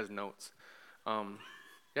somebody has notes.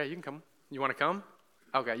 Yeah, you can come. You want to come?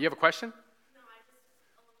 Okay. You have a question? No, I just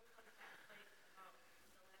a little fun fact like about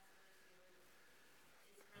the last one is really interesting.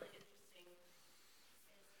 Is the first thing Jesus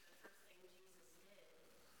did after he was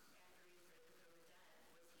risen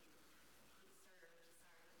from the dead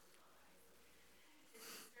was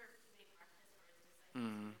he served to make his disciples.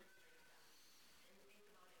 Mm-hmm. And think about it, if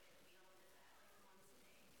we all did that like once a day,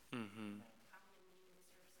 Mm-hmm. how many we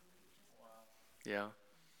serve somebody just Yeah.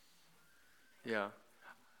 Yeah.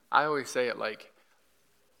 I always say it like,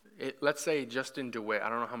 let's say just in DeWitt, I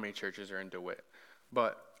don't know how many churches are in DeWitt,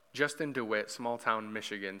 but just in DeWitt, small town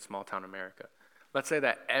Michigan, small town America, let's say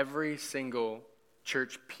that every single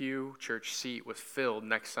church pew, church seat was filled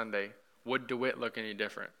next Sunday. Would DeWitt look any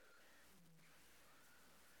different?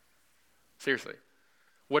 Seriously.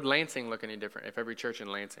 Would Lansing look any different if every church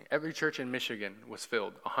in Lansing, every church in Michigan was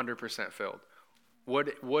filled, 100% filled?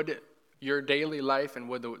 Would your daily life and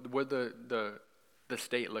would the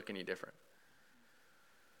state look any different?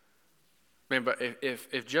 Man, but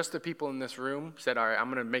if just the people in this room said, all right, I'm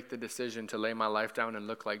going to make the decision to lay my life down and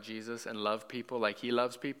look like Jesus and love people like he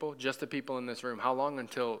loves people, just the people in this room, how long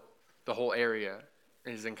until the whole area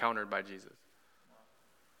is encountered by Jesus?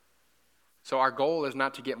 So our goal is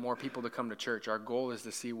not to get more people to come to church. Our goal is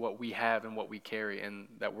to see what we have and what we carry, and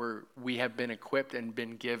that we have been equipped and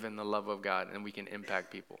been given the love of God, and we can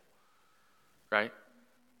impact people, right?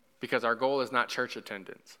 Because our goal is not church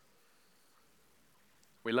attendance.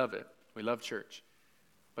 We love it. We love church,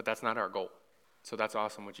 but that's not our goal. So that's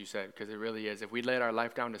awesome what you said, because it really is. If we laid our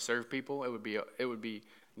life down to serve people, it would be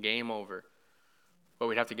game over. But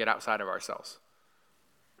we'd have to get outside of ourselves.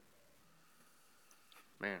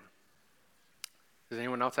 Man. Does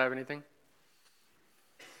anyone else have anything?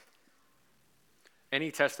 Any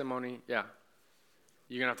testimony? Yeah.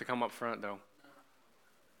 You're going to have to come up front, though.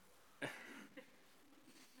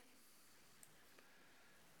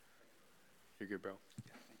 You're good, bro.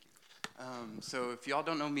 So if y'all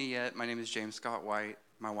don't know me yet, my name is James Scott White.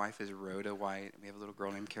 My wife is Rhoda White. We have a little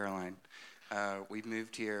girl named Caroline. We've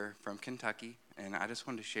moved here from Kentucky, and I just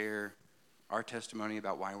wanted to share our testimony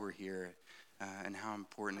about why we're here and how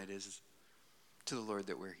important it is to the Lord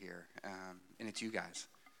that we're here. And it's you guys.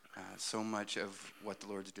 So much of what the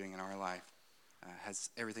Lord's doing in our life has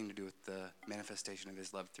everything to do with the manifestation of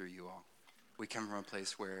his love through you all. We come from a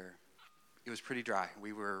place where it was pretty dry.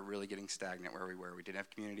 We were really getting stagnant where we were. We didn't have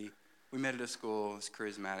community. We met at a school. It was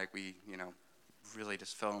charismatic. We, really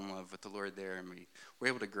just fell in love with the Lord there, and we were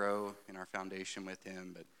able to grow in our foundation with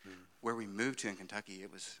him. But where we moved to in Kentucky,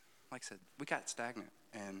 it was, like I said, we got stagnant.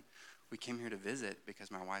 And we came here to visit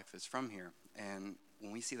because my wife is from here. And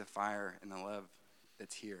when we see the fire and the love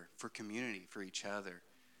that's here for community, for each other,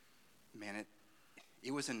 man,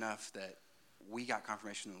 it was enough that we got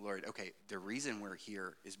confirmation from the Lord. Okay, the reason we're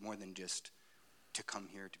here is more than just to come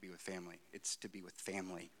here to be with family. It's to be with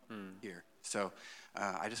family here. So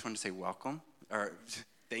I just wanted to say welcome, or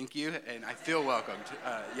thank you, and I feel welcomed.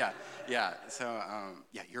 Yeah. So,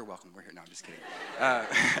 you're welcome. We're here. No, I'm just kidding. I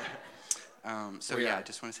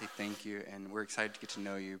just want to say thank you, and we're excited to get to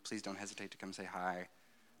know you. Please don't hesitate to come say hi.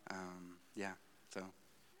 Yeah.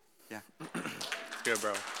 Good,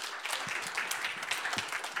 bro.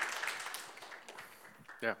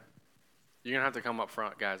 Yeah. You're gonna have to come up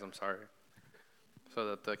front, guys. I'm sorry, so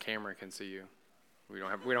that the camera can see you. We don't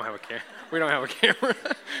have a camera.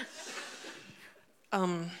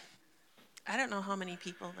 I don't know how many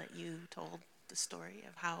people that you told the story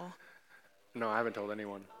of how. No, I haven't told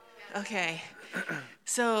anyone. Okay.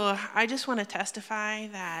 So I just want to testify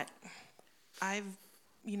that I've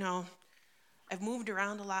moved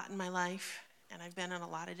around a lot in my life, and I've been in a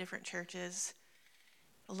lot of different churches,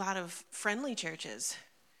 a lot of friendly churches,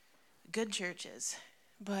 good churches.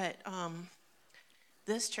 But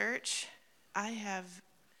this church, I have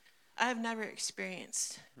never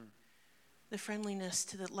experienced the friendliness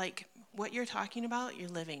to like what you're talking about, you're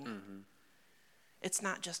living. Mm-hmm. It's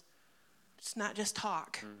not just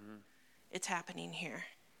talk. Mm-hmm. It's happening here.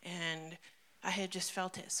 And I had just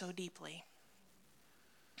felt it so deeply.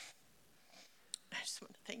 I just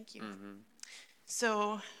want to thank you. Mm-hmm.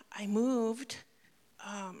 So I moved.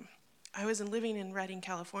 I was living in Redding,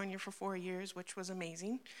 California for 4 years, which was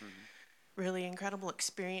amazing. Mm-hmm. Really incredible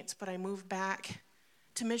experience. But I moved back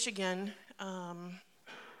to Michigan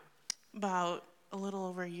about a little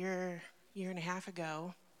over a year and a half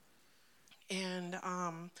ago, and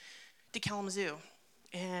to Kalamazoo.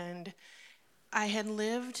 And I had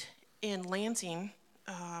lived in Lansing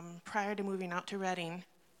prior to moving out to Reading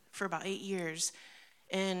for about 8 years.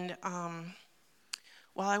 And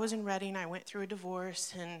while I was in Reading, I went through a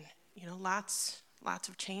divorce and, lots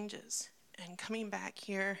of changes. And coming back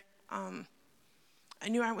here, I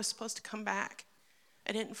knew I was supposed to come back.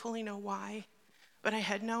 I didn't fully know why, but I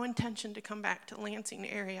had no intention to come back to the Lansing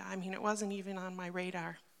area. I mean, it wasn't even on my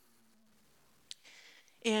radar.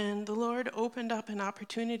 And the Lord opened up an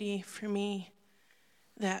opportunity for me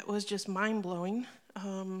that was just mind-blowing.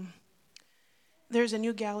 There's a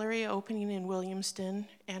new gallery opening in Williamston,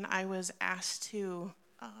 and I was asked to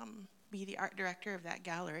be the art director of that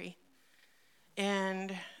gallery.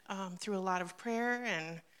 And through a lot of prayer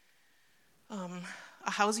and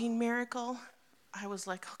a housing miracle, I was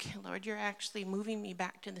like, okay, Lord, you're actually moving me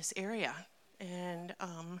back to this area. And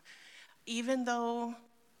even though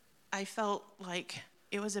I felt like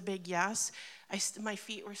it was a big yes, my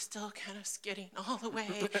feet were still kind of skidding all the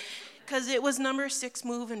way because it was number 6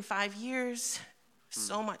 move in 5 years.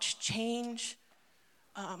 So much change,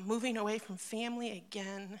 moving away from family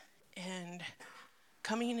again, and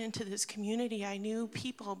coming into this community. I knew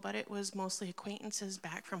people, but it was mostly acquaintances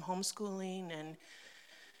back from homeschooling.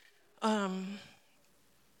 And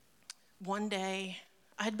one day,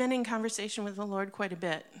 I'd been in conversation with the Lord quite a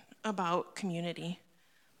bit about community.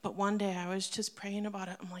 But one day I was just praying about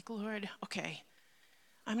it. I'm like, Lord, okay,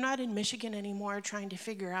 I'm not in Michigan anymore trying to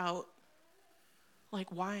figure out,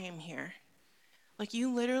 why I'm here.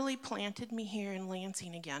 You literally planted me here in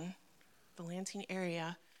Lansing again, the Lansing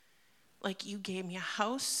area. You gave me a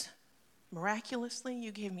house miraculously.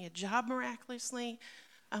 You gave me a job miraculously.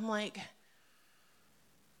 I'm like,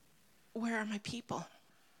 where are my people?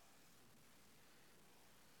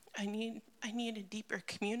 I need a deeper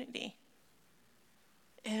community.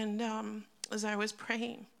 And as I was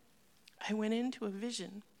praying, I went into a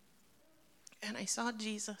vision, and I saw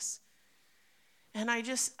Jesus. And I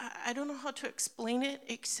don't know how to explain it,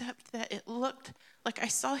 except that it looked like I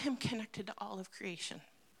saw him connected to all of creation.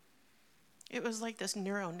 It was like this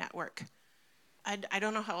neural network. I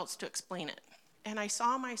don't know how else to explain it. And I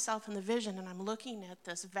saw myself in the vision, and I'm looking at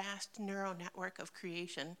this vast neural network of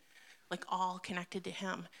creation, all connected to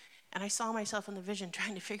him. And I saw myself in the vision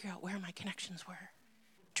trying to figure out where my connections were.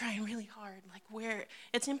 Trying really hard, where.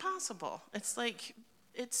 It's impossible.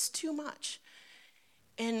 It's too much.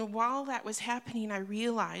 And while that was happening, I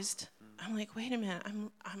realized, I'm like, wait a minute,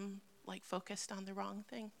 I'm focused on the wrong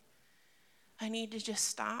thing. I need to just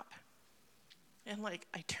stop. And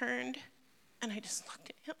I turned, and I just looked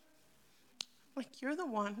at him. You're the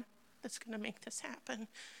one that's going to make this happen.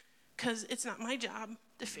 Because it's not my job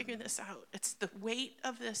to figure this out. It's the weight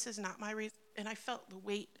of this is not my and I felt the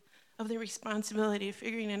weight of the responsibility of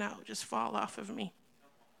figuring it out just fall off of me.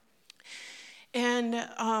 And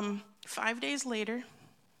 5 days later,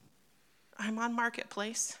 I'm on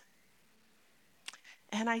Marketplace,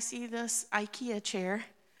 and I see this IKEA chair,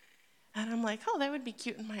 and I'm like, oh, that would be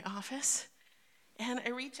cute in my office. And I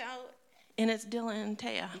reach out, and it's Dylan and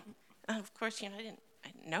Taya. And of course, I didn't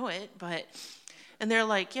know it, and they're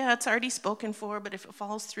like, yeah, it's already spoken for, but if it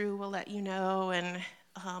falls through, we'll let you know. And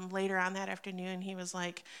later on that afternoon, he was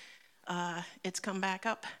like, it's come back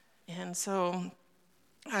up. And so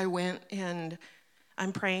I went, and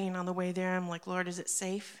I'm praying on the way there. I'm like, Lord, is it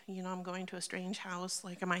safe? I'm going to a strange house.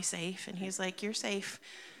 Am I safe? And he's like, you're safe.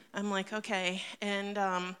 I'm like, okay. And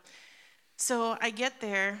so I get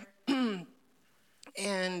there,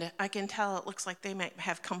 and I can tell it looks like they might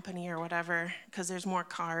have company or whatever because there's more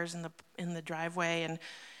cars in the driveway. And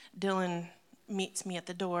Dylan meets me at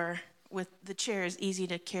the door with the chairs easy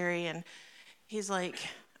to carry, and he's like,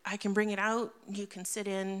 I can bring it out. You can sit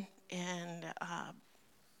in, and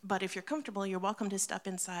but if you're comfortable, you're welcome to step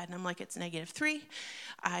inside. And I'm like, it's -3.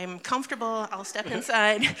 I'm comfortable. I'll step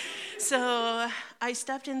inside. So I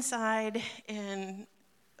stepped inside, and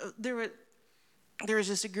there was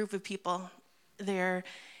just a group of people there.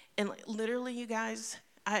 And literally, you guys,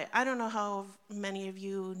 I don't know how many of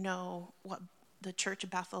you know what the Church of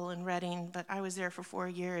Bethel in Reading, but I was there for 4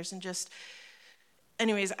 years. And just,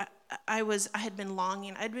 anyways, I had been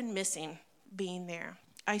longing. I'd been missing being there.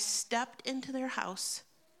 I stepped into their house,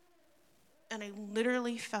 and I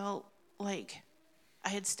literally felt like I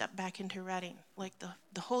had stepped back into Reading.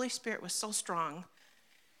 The Holy Spirit was so strong.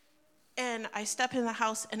 And I step in the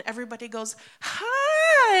house, and everybody goes,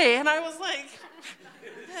 hi! And I was like,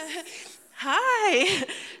 hi!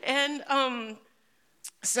 And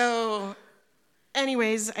so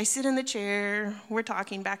anyways, I sit in the chair, we're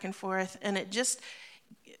talking back and forth, and it just,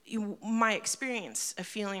 my experience of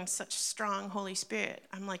feeling such strong Holy Spirit,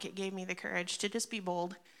 I'm like, it gave me the courage to just be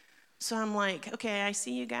bold. So I'm like, okay, I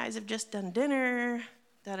see you guys have just done dinner,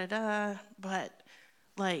 da-da-da, but,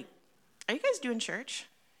 like, are you guys doing church?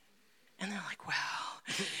 And they're like, well,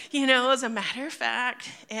 as a matter of fact.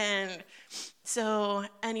 And so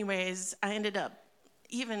anyways, I ended up,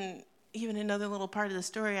 even another little part of the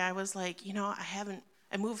story, I was like,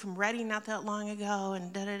 I moved from Reading not that long ago,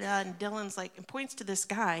 and da-da-da, and Dylan's like, and points to this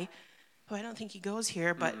guy, who I don't think he goes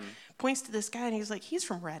here, but points to this guy, and he's like, he's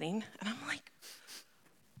from Reading. And I'm like,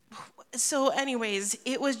 so anyways,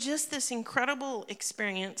 it was just this incredible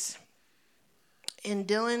experience. And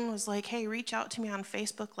Dylan was like, hey, reach out to me on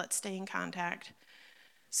Facebook. Let's stay in contact.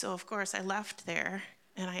 So, of course, I left there,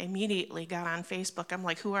 and I immediately got on Facebook. I'm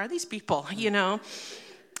like, who are these people,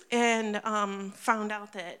 And found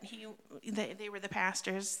out that they were the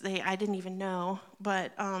pastors. I didn't even know.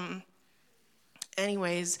 But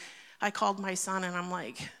anyways, I called my son, and I'm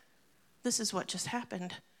like, this is what just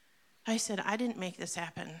happened. I said, I didn't make this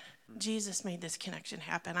happen. Jesus made this connection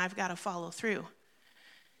happen. I've got to follow through.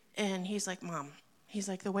 And he's like, Mom,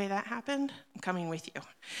 the way that happened, I'm coming with you.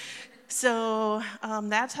 So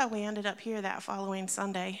that's how we ended up here that following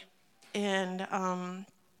Sunday. And I'm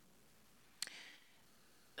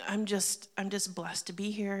just blessed to be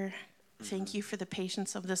here. Thank you for the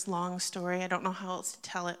patience of this long story. I don't know how else to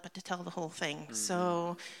tell it, but to tell the whole thing.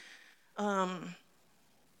 So,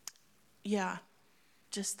 yeah.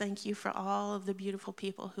 Just thank you for all of the beautiful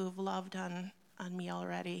people who have loved on me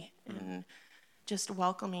already, and just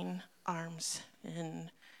welcoming arms.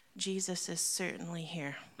 And Jesus is certainly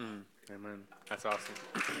here. Amen. That's awesome.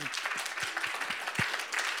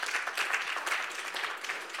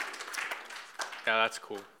 Yeah, that's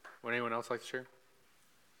cool. Would anyone else like to share?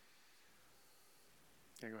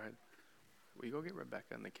 Yeah, go ahead. Will you go get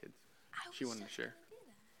Rebecca and the kids? She wanted to share.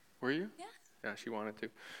 Were you? Yeah. Yeah, she wanted to.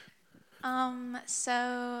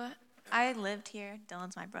 So I lived here.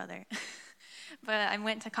 Dylan's my brother. But I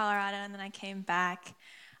went to Colorado and then I came back.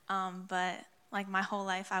 But like my whole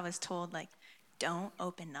life I was told, like, don't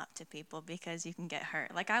open up to people because you can get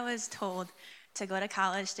hurt. Like I was told to go to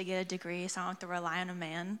college to get a degree so I don't have to rely on a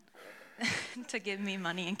man to give me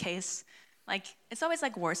money in case, like, it's always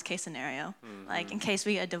like worst case scenario. Like in case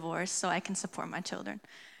we get a divorce so I can support my children.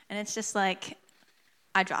 And it's just like,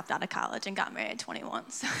 I dropped out of college and got married at 21,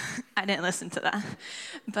 so I didn't listen to that.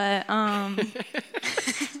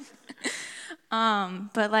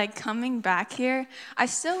 But like coming back here, I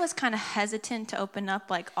still was kind of hesitant to open up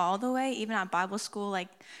like all the way. Even at Bible school, like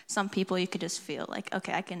some people you could just feel like,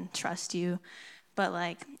 okay, I can trust you. But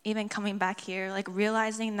like even coming back here, like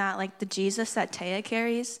realizing that like the Jesus that Taya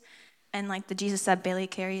carries and like the Jesus that Bailey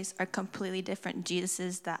carries are completely different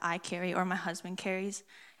Jesuses that I carry or my husband carries.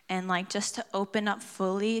 And like just to open up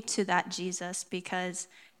fully to that Jesus, because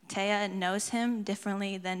Taya knows him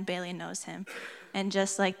differently than Bailey knows him. And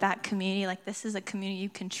just like that community, like this is a community you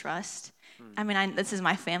can trust. I mean, this is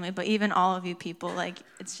my family, but even all of you people, like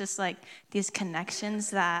it's just like these connections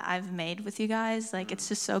that I've made with you guys. Like it's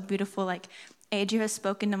just so beautiful. Like Adria has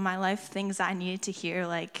spoken to my life things I needed to hear,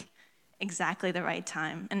 like exactly the right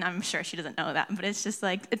time. And I'm sure she doesn't know that, but it's just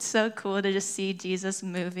like, it's so cool to just see Jesus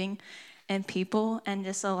moving in people and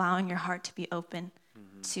just allowing your heart to be open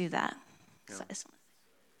to that. Yeah. So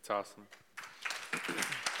It's awesome.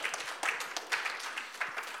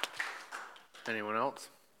 Anyone else?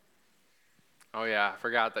 Oh yeah, I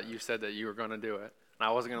forgot that you said that you were going to do it. And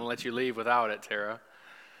I wasn't going to let you leave without it, Tara.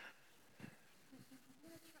 I'm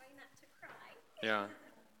going to try not to cry. Yeah.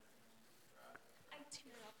 I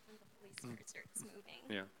tear up when the Holy Spirit starts moving.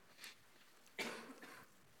 Yeah.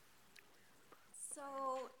 So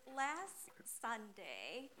last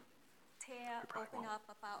Sunday, Taya opened up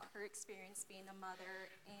about her experience being a mother,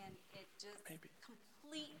 and it just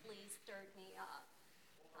completely stirred me up.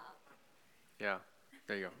 Yeah.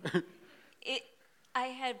 There you go. I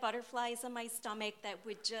had butterflies in my stomach that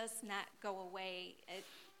would just not go away.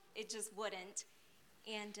 It just wouldn't.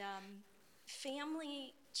 And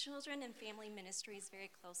children and family ministry is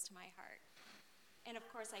very close to my heart. And of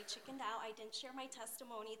course, I chickened out. I didn't share my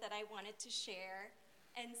testimony that I wanted to share.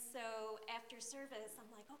 And so after service, I'm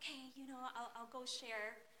like, okay, I'll go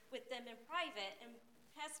share with them in private. And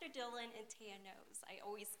Pastor Dylan and Taya knows I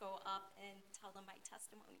always go up and tell them my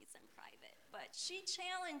testimonies in private. But she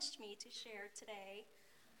challenged me to share today,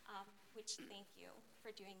 which thank you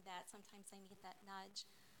for doing that. Sometimes I need that nudge.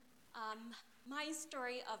 My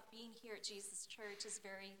story of being here at Jesus Church is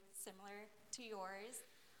very similar to yours.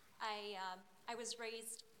 I was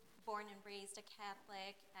born and raised a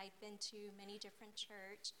Catholic. I've been to many different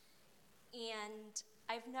churches, and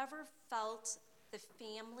I've never felt the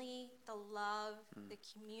family, the love, the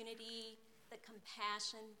community, the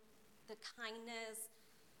compassion, the kindness,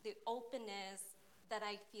 the openness that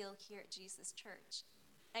I feel here at Jesus Church.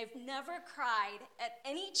 I've never cried at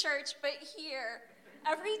any church but here.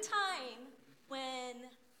 Every time when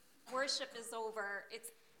worship is over,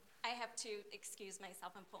 I have to excuse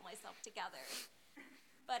myself and pull myself together.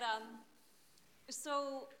 But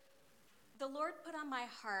so the Lord put on my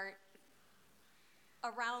heart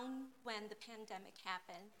around when the pandemic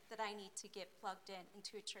happened that I need to get plugged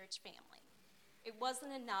into a church family. It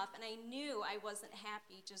wasn't enough, and I knew I wasn't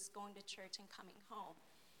happy just going to church and coming home.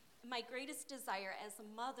 My greatest desire as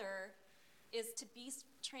a mother is to be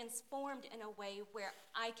transformed in a way where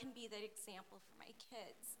I can be that example for my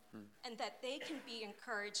kids, and that they can be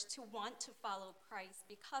encouraged to want to follow Christ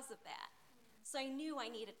because of that. So I knew I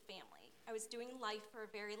needed family. I was doing life for a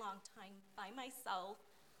very long time by myself,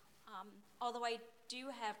 although I do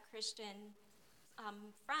have Christian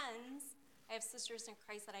friends. I have sisters in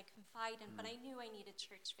Christ that I confide in, but I knew I needed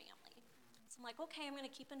church family. So I'm like, okay, I'm going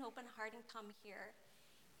to keep an open heart and come here.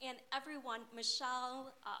 And everyone,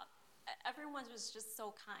 Michelle, everyone was just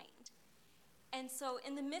so kind. And so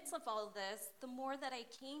in the midst of all of this, the more that I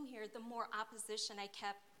came here, the more opposition I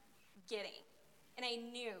kept getting. And I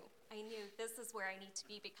knew this is where I need to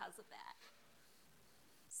be because of that.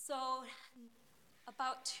 So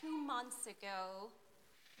about 2 months ago,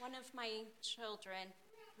 one of my children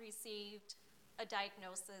received a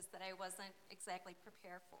diagnosis that I wasn't exactly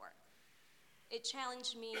prepared for. It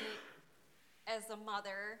challenged me as a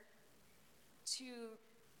mother to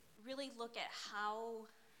really look at how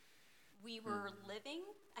we were living.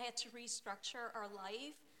 I had to restructure our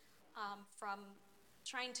life from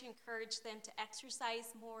trying to encourage them to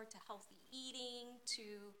exercise more, to healthy eating,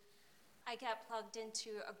 to I got plugged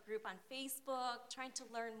into a group on Facebook, trying to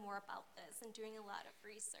learn more about this and doing a lot of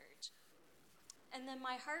research. And then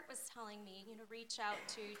my heart was telling me, reach out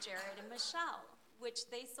to Jared and Michelle, which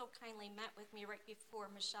they so kindly met with me right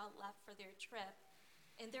before Michelle left for their trip.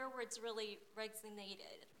 And their words really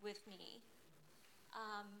resonated with me.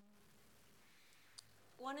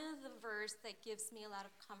 One of the verse that gives me a lot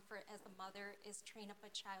of comfort as a mother is train up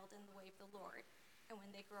a child in the way of the Lord, and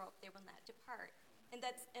when they grow up, they will not depart. And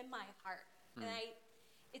that's in my heart. And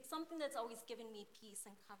it's something that's always given me peace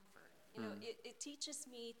and comfort. It teaches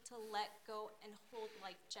me to let go and hold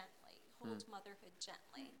life gently, hold motherhood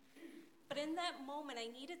gently. But in that moment, I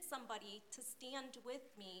needed somebody to stand with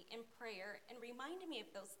me in prayer and remind me of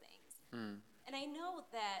those things. And I know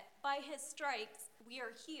that by his stripes, we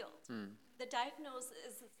are healed. The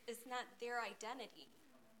diagnosis is not their identity.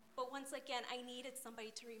 But once again, I needed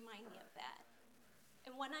somebody to remind me of that.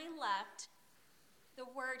 And when I left, the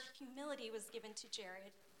word humility was given to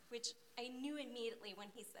Jared, which I knew immediately when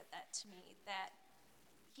he said that to me, that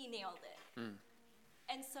he nailed it.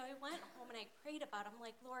 And so I went home and I prayed about it. I'm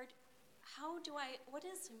like, Lord, what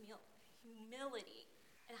is humility?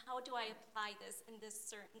 And how do I apply this in this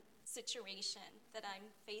certain situation that I'm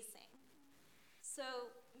facing? So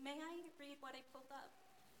may I read what I pulled up?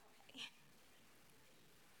 Okay.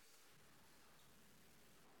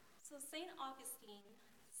 So St. Augustine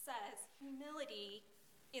says, humility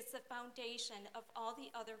is the foundation of all the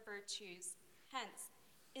other virtues. Hence,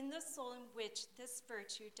 in the soul in which this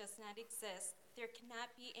virtue does not exist, there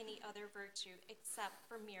cannot be any other virtue except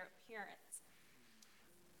for mere appearance.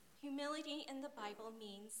 Humility in the Bible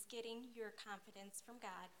means getting your confidence from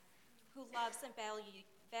God, who loves and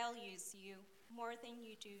values you more than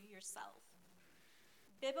you do yourself.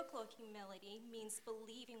 Biblical humility means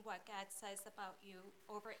believing what God says about you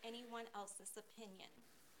over anyone else's opinion,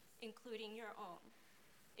 including your own.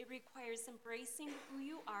 It requires embracing who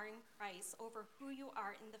you are in Christ over who you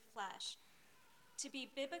are in the flesh. To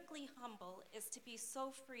be biblically humble is to be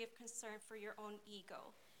so free of concern for your own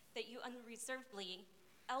ego that you unreservedly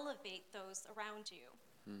elevate those around you.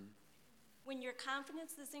 When your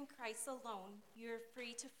confidence is in Christ alone, you're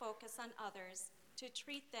free to focus on others, to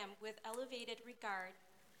treat them with elevated regard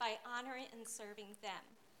by honoring and serving them.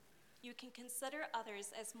 You can consider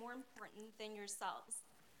others as more important than yourselves.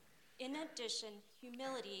 In addition,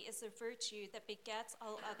 humility is a virtue that begets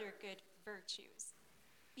all other good virtues.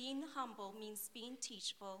 Being humble means being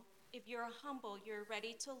teachable. If you're humble, you're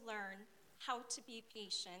ready to learn how to be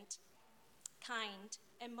patient, kind,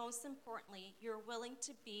 and most importantly, you're willing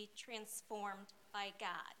to be transformed by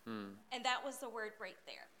God. And that was the word right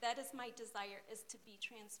there. That is my desire, is to be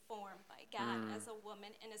transformed by God as a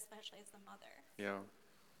woman and especially as a mother. Yeah.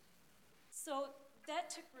 So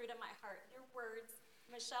that took root in my heart. Your words,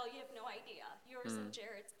 Michelle, you have no idea. Yours and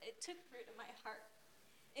Jared's, it took root in my heart.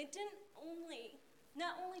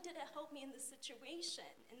 Not only did it help me in the situation,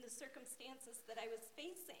 in the circumstances that I was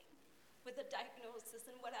facing with the diagnosis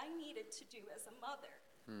and what I needed to do as a mother,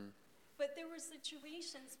 But there were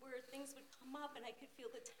situations where things would come up and I could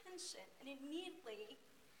feel the tension. And immediately,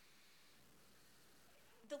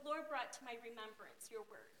 the Lord brought to my remembrance your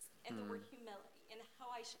words and the word humility and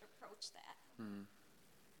how I should approach that.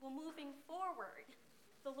 Well, moving forward,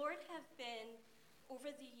 the Lord have been,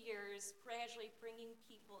 over the years, gradually bringing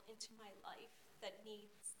people into my life that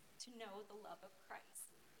needs to know the love of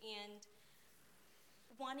Christ and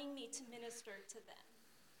wanting me to minister to them.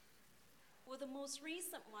 Well, the most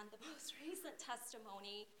recent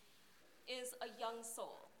testimony is a young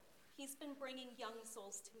soul. He's been bringing young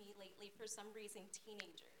souls to me lately, for some reason,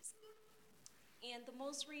 teenagers. And the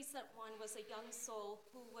most recent one was a young soul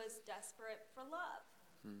who was desperate for love.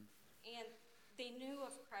 And they knew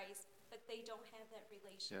of Christ, but they don't have that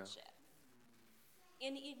relationship.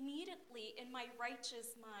 And immediately, in my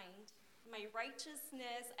righteous mind, my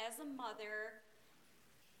righteousness as a mother,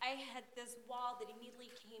 I had this wall that immediately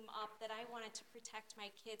came up that I wanted to protect my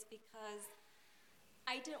kids because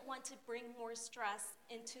I didn't want to bring more stress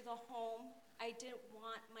into the home. I didn't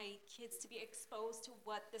want my kids to be exposed to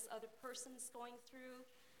what this other person's going through.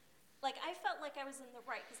 Like, I felt like I was in the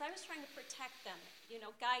right because I was trying to protect them,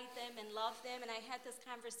 guide them and love them. And I had this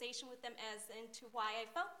conversation with them as into why I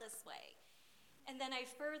felt this way. And then I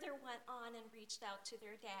further went on and reached out to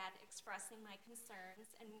their dad, expressing my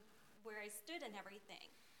concerns and where I stood and everything.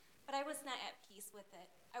 But I was not at peace with it.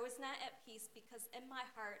 I was not at peace because in my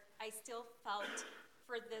heart, I still felt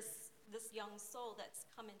for this young soul that's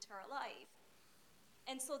come into our life.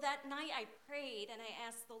 And so that night I prayed and I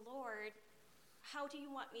asked the Lord, how do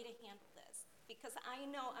you want me to handle this? Because I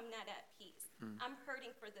know I'm not at peace. I'm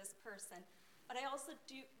hurting for this person. But I also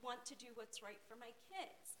do want to do what's right for my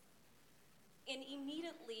kids. And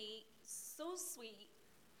immediately, so sweet,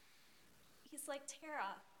 he's like,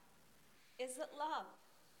 Tara, is it love?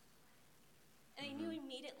 And I knew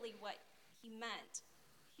immediately what he meant.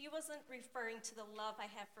 He wasn't referring to the love I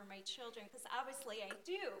have for my children, because obviously I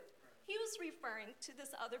do. He was referring to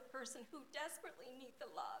this other person who desperately needs the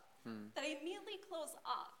love. That I immediately closed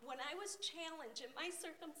off when I was challenged in my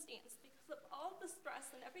circumstance because of all the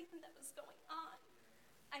stress and everything that was going on.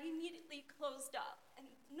 I immediately closed up. And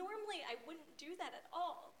normally I wouldn't do that at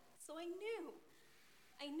all. So I knew.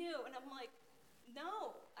 And I'm like,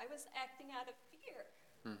 no, I was acting out of fear.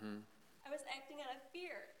 I was acting out of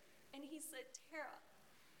fear. And he said, Tara,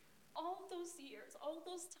 all those years, all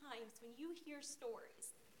those times when you hear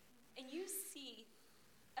stories and you see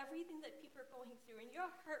everything that people are going through and your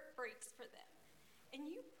heart breaks for them, and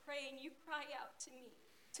you pray and you cry out to me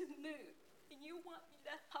to move, and you want me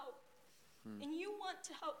to help, and you want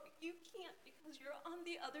to help, but you can't because you're on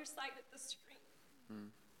the other side of the street.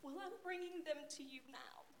 Well, I'm bringing them to you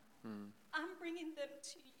now. I'm bringing them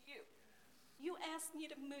to you. You asked me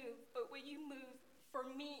to move, but will you move for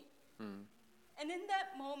me? And in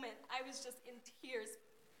that moment, I was just in tears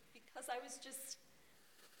because I was just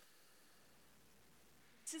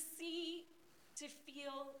to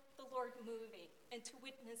feel the Lord moving and to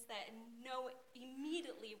witness that and know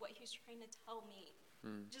immediately what he's trying to tell me.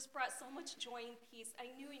 Just brought so much joy and peace.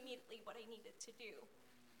 I knew immediately what I needed to do.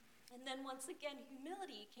 And then once again,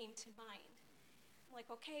 humility came to mind. I'm like,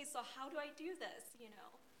 okay, so how do I do this,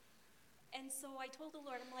 And so I told the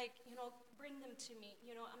Lord, I'm like, bring them to me.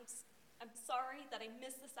 I'm sorry that I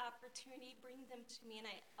missed this opportunity. Bring them to me, and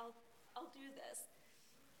I'll do this.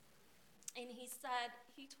 And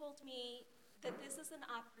he told me that this is an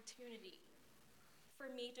opportunity for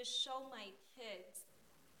me to show my kids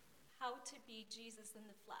how to be Jesus in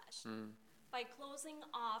the flesh. By closing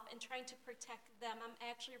off and trying to protect them, I'm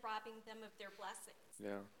actually robbing them of their blessings.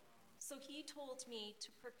 Yeah. So he told me to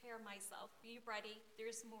prepare myself, be ready,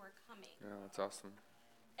 there's more coming. Yeah, that's awesome.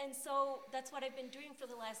 And so that's what I've been doing for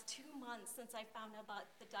the last 2 months since I found out about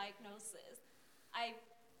the diagnosis. I've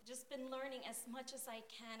just been learning as much as I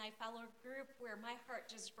can. I follow a group where my heart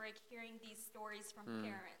just breaks hearing these stories from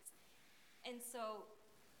parents. And so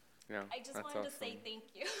I just wanted to say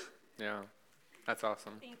thank you. Yeah, that's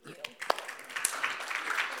awesome. Thank you.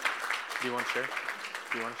 Do you want to share?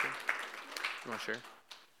 You want to share?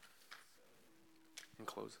 And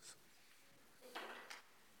closes.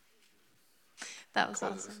 That was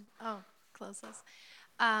Closes. awesome. Oh, closes.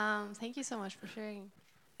 Thank you so much for sharing,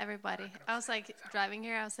 everybody. I was driving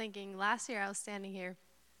here, I was thinking, last year I was standing here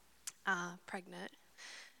pregnant.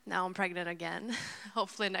 Now I'm pregnant again.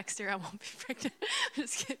 Hopefully next year I won't be pregnant. I'm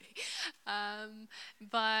just kidding.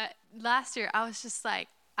 But last year I was just I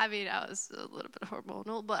was a little bit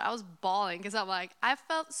hormonal, but I was bawling because I'm I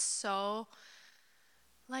felt so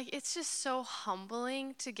like it's just so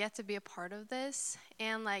humbling to get to be a part of this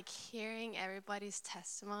and like hearing everybody's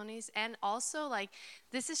testimonies, and also like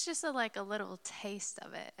this is just like a little taste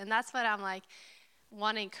of it, and that's what I'm like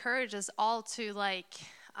want to encourage us all to like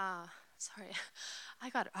sorry, I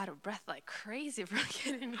got out of breath like crazy from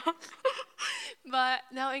getting up. But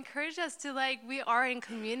now encourage us to like we are in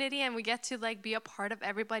community and we get to like be a part of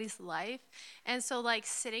everybody's life. And so like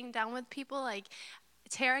sitting down with people, like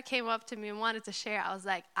Tara came up to me and wanted to share. I was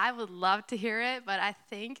like, I would love to hear it, but I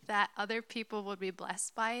think that other people would be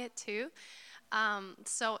blessed by it too.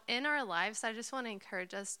 So in our lives, I just want to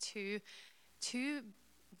encourage us to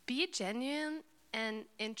be genuine and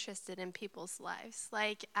interested in people's lives.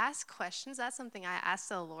 Like ask questions. That's something I asked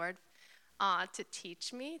the Lord to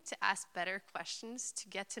teach me, to ask better questions, to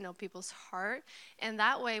get to know people's heart. And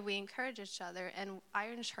that way we encourage each other, and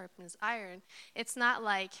iron sharpens iron. It's not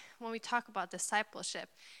like when we talk about discipleship,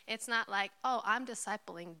 it's not like, oh, I'm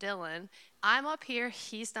discipling Dylan. I'm up here,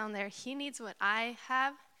 he's down there. He needs what I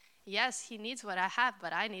have. Yes, he needs what I have,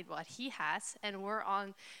 but I need what he has. And we're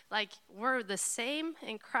on, like, we're the same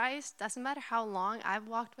in Christ. Doesn't matter how long I've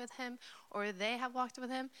walked with him or they have walked with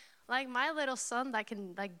him. Like my little son that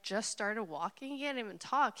can like just started walking, he can't even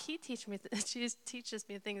talk. He teaches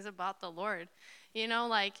me things about the Lord. You know,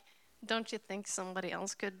 like, don't you think somebody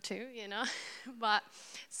else could too, you know? But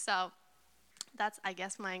so that's, I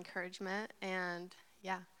guess, my encouragement. And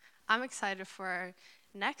yeah, I'm excited for our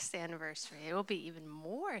next anniversary. It will be even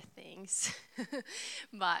more things.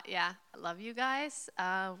 But yeah, I love you guys.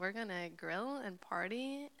 We're going to grill and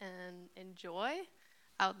party and enjoy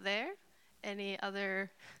out there. Any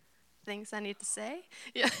other things I need to say?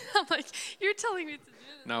 Yeah, I'm like, you're telling me to do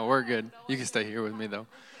this. No, we're good. You can stay here with me though.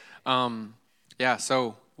 Yeah,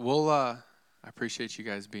 so we'll. I appreciate you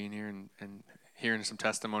guys being here and hearing some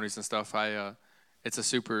testimonies and stuff. It's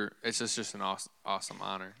just an awesome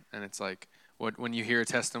honor, and it's like when you hear a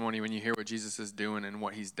testimony, when you hear what Jesus is doing and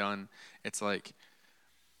what He's done, it's like,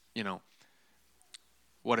 you know,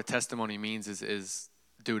 what a testimony means is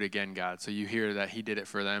do it again, God. So you hear that He did it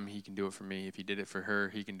for them, He can do it for me. If He did it for her,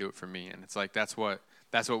 He can do it for me. And it's like that's what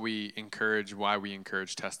we encourage. Why we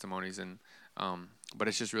encourage testimonies, and but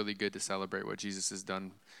it's just really good to celebrate what Jesus has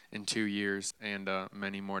done in 2 years and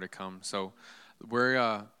many more to come. So we're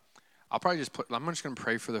I'm just going to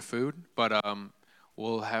pray for the food, but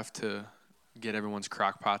we'll have to get everyone's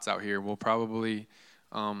crock pots out here. We'll probably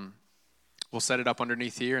we'll set it up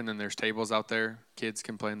underneath here, and then there's tables out there. Kids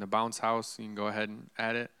can play in the bounce house. You can go ahead and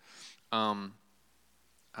add it. I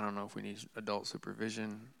don't know if we need adult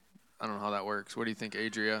supervision. I don't know how that works. What do you think,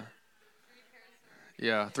 Adria?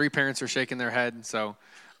 Yeah, 3 parents are shaking their head. So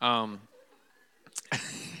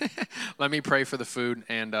let me pray for the food,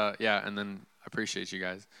 and and then I appreciate you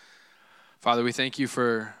guys. Father, we thank you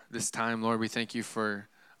for this time, Lord. We thank you for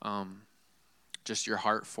just your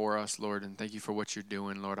heart for us, Lord, and thank you for what you're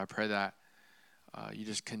doing, Lord. I pray that you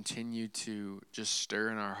just continue to just stir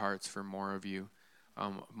in our hearts for more of you,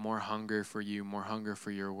 more hunger for you, more hunger for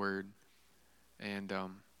your word. And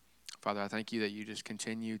Father, I thank you that you just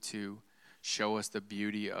continue to show us the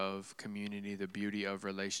beauty of community, the beauty of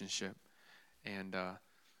relationship, and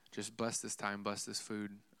just bless this time, bless this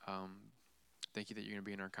food. Thank you that you're going to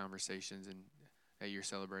be in our conversations and that you're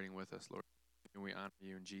celebrating with us, Lord. And we honor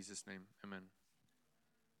you in Jesus' name. Amen.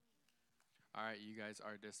 All right, you guys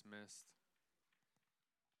are dismissed.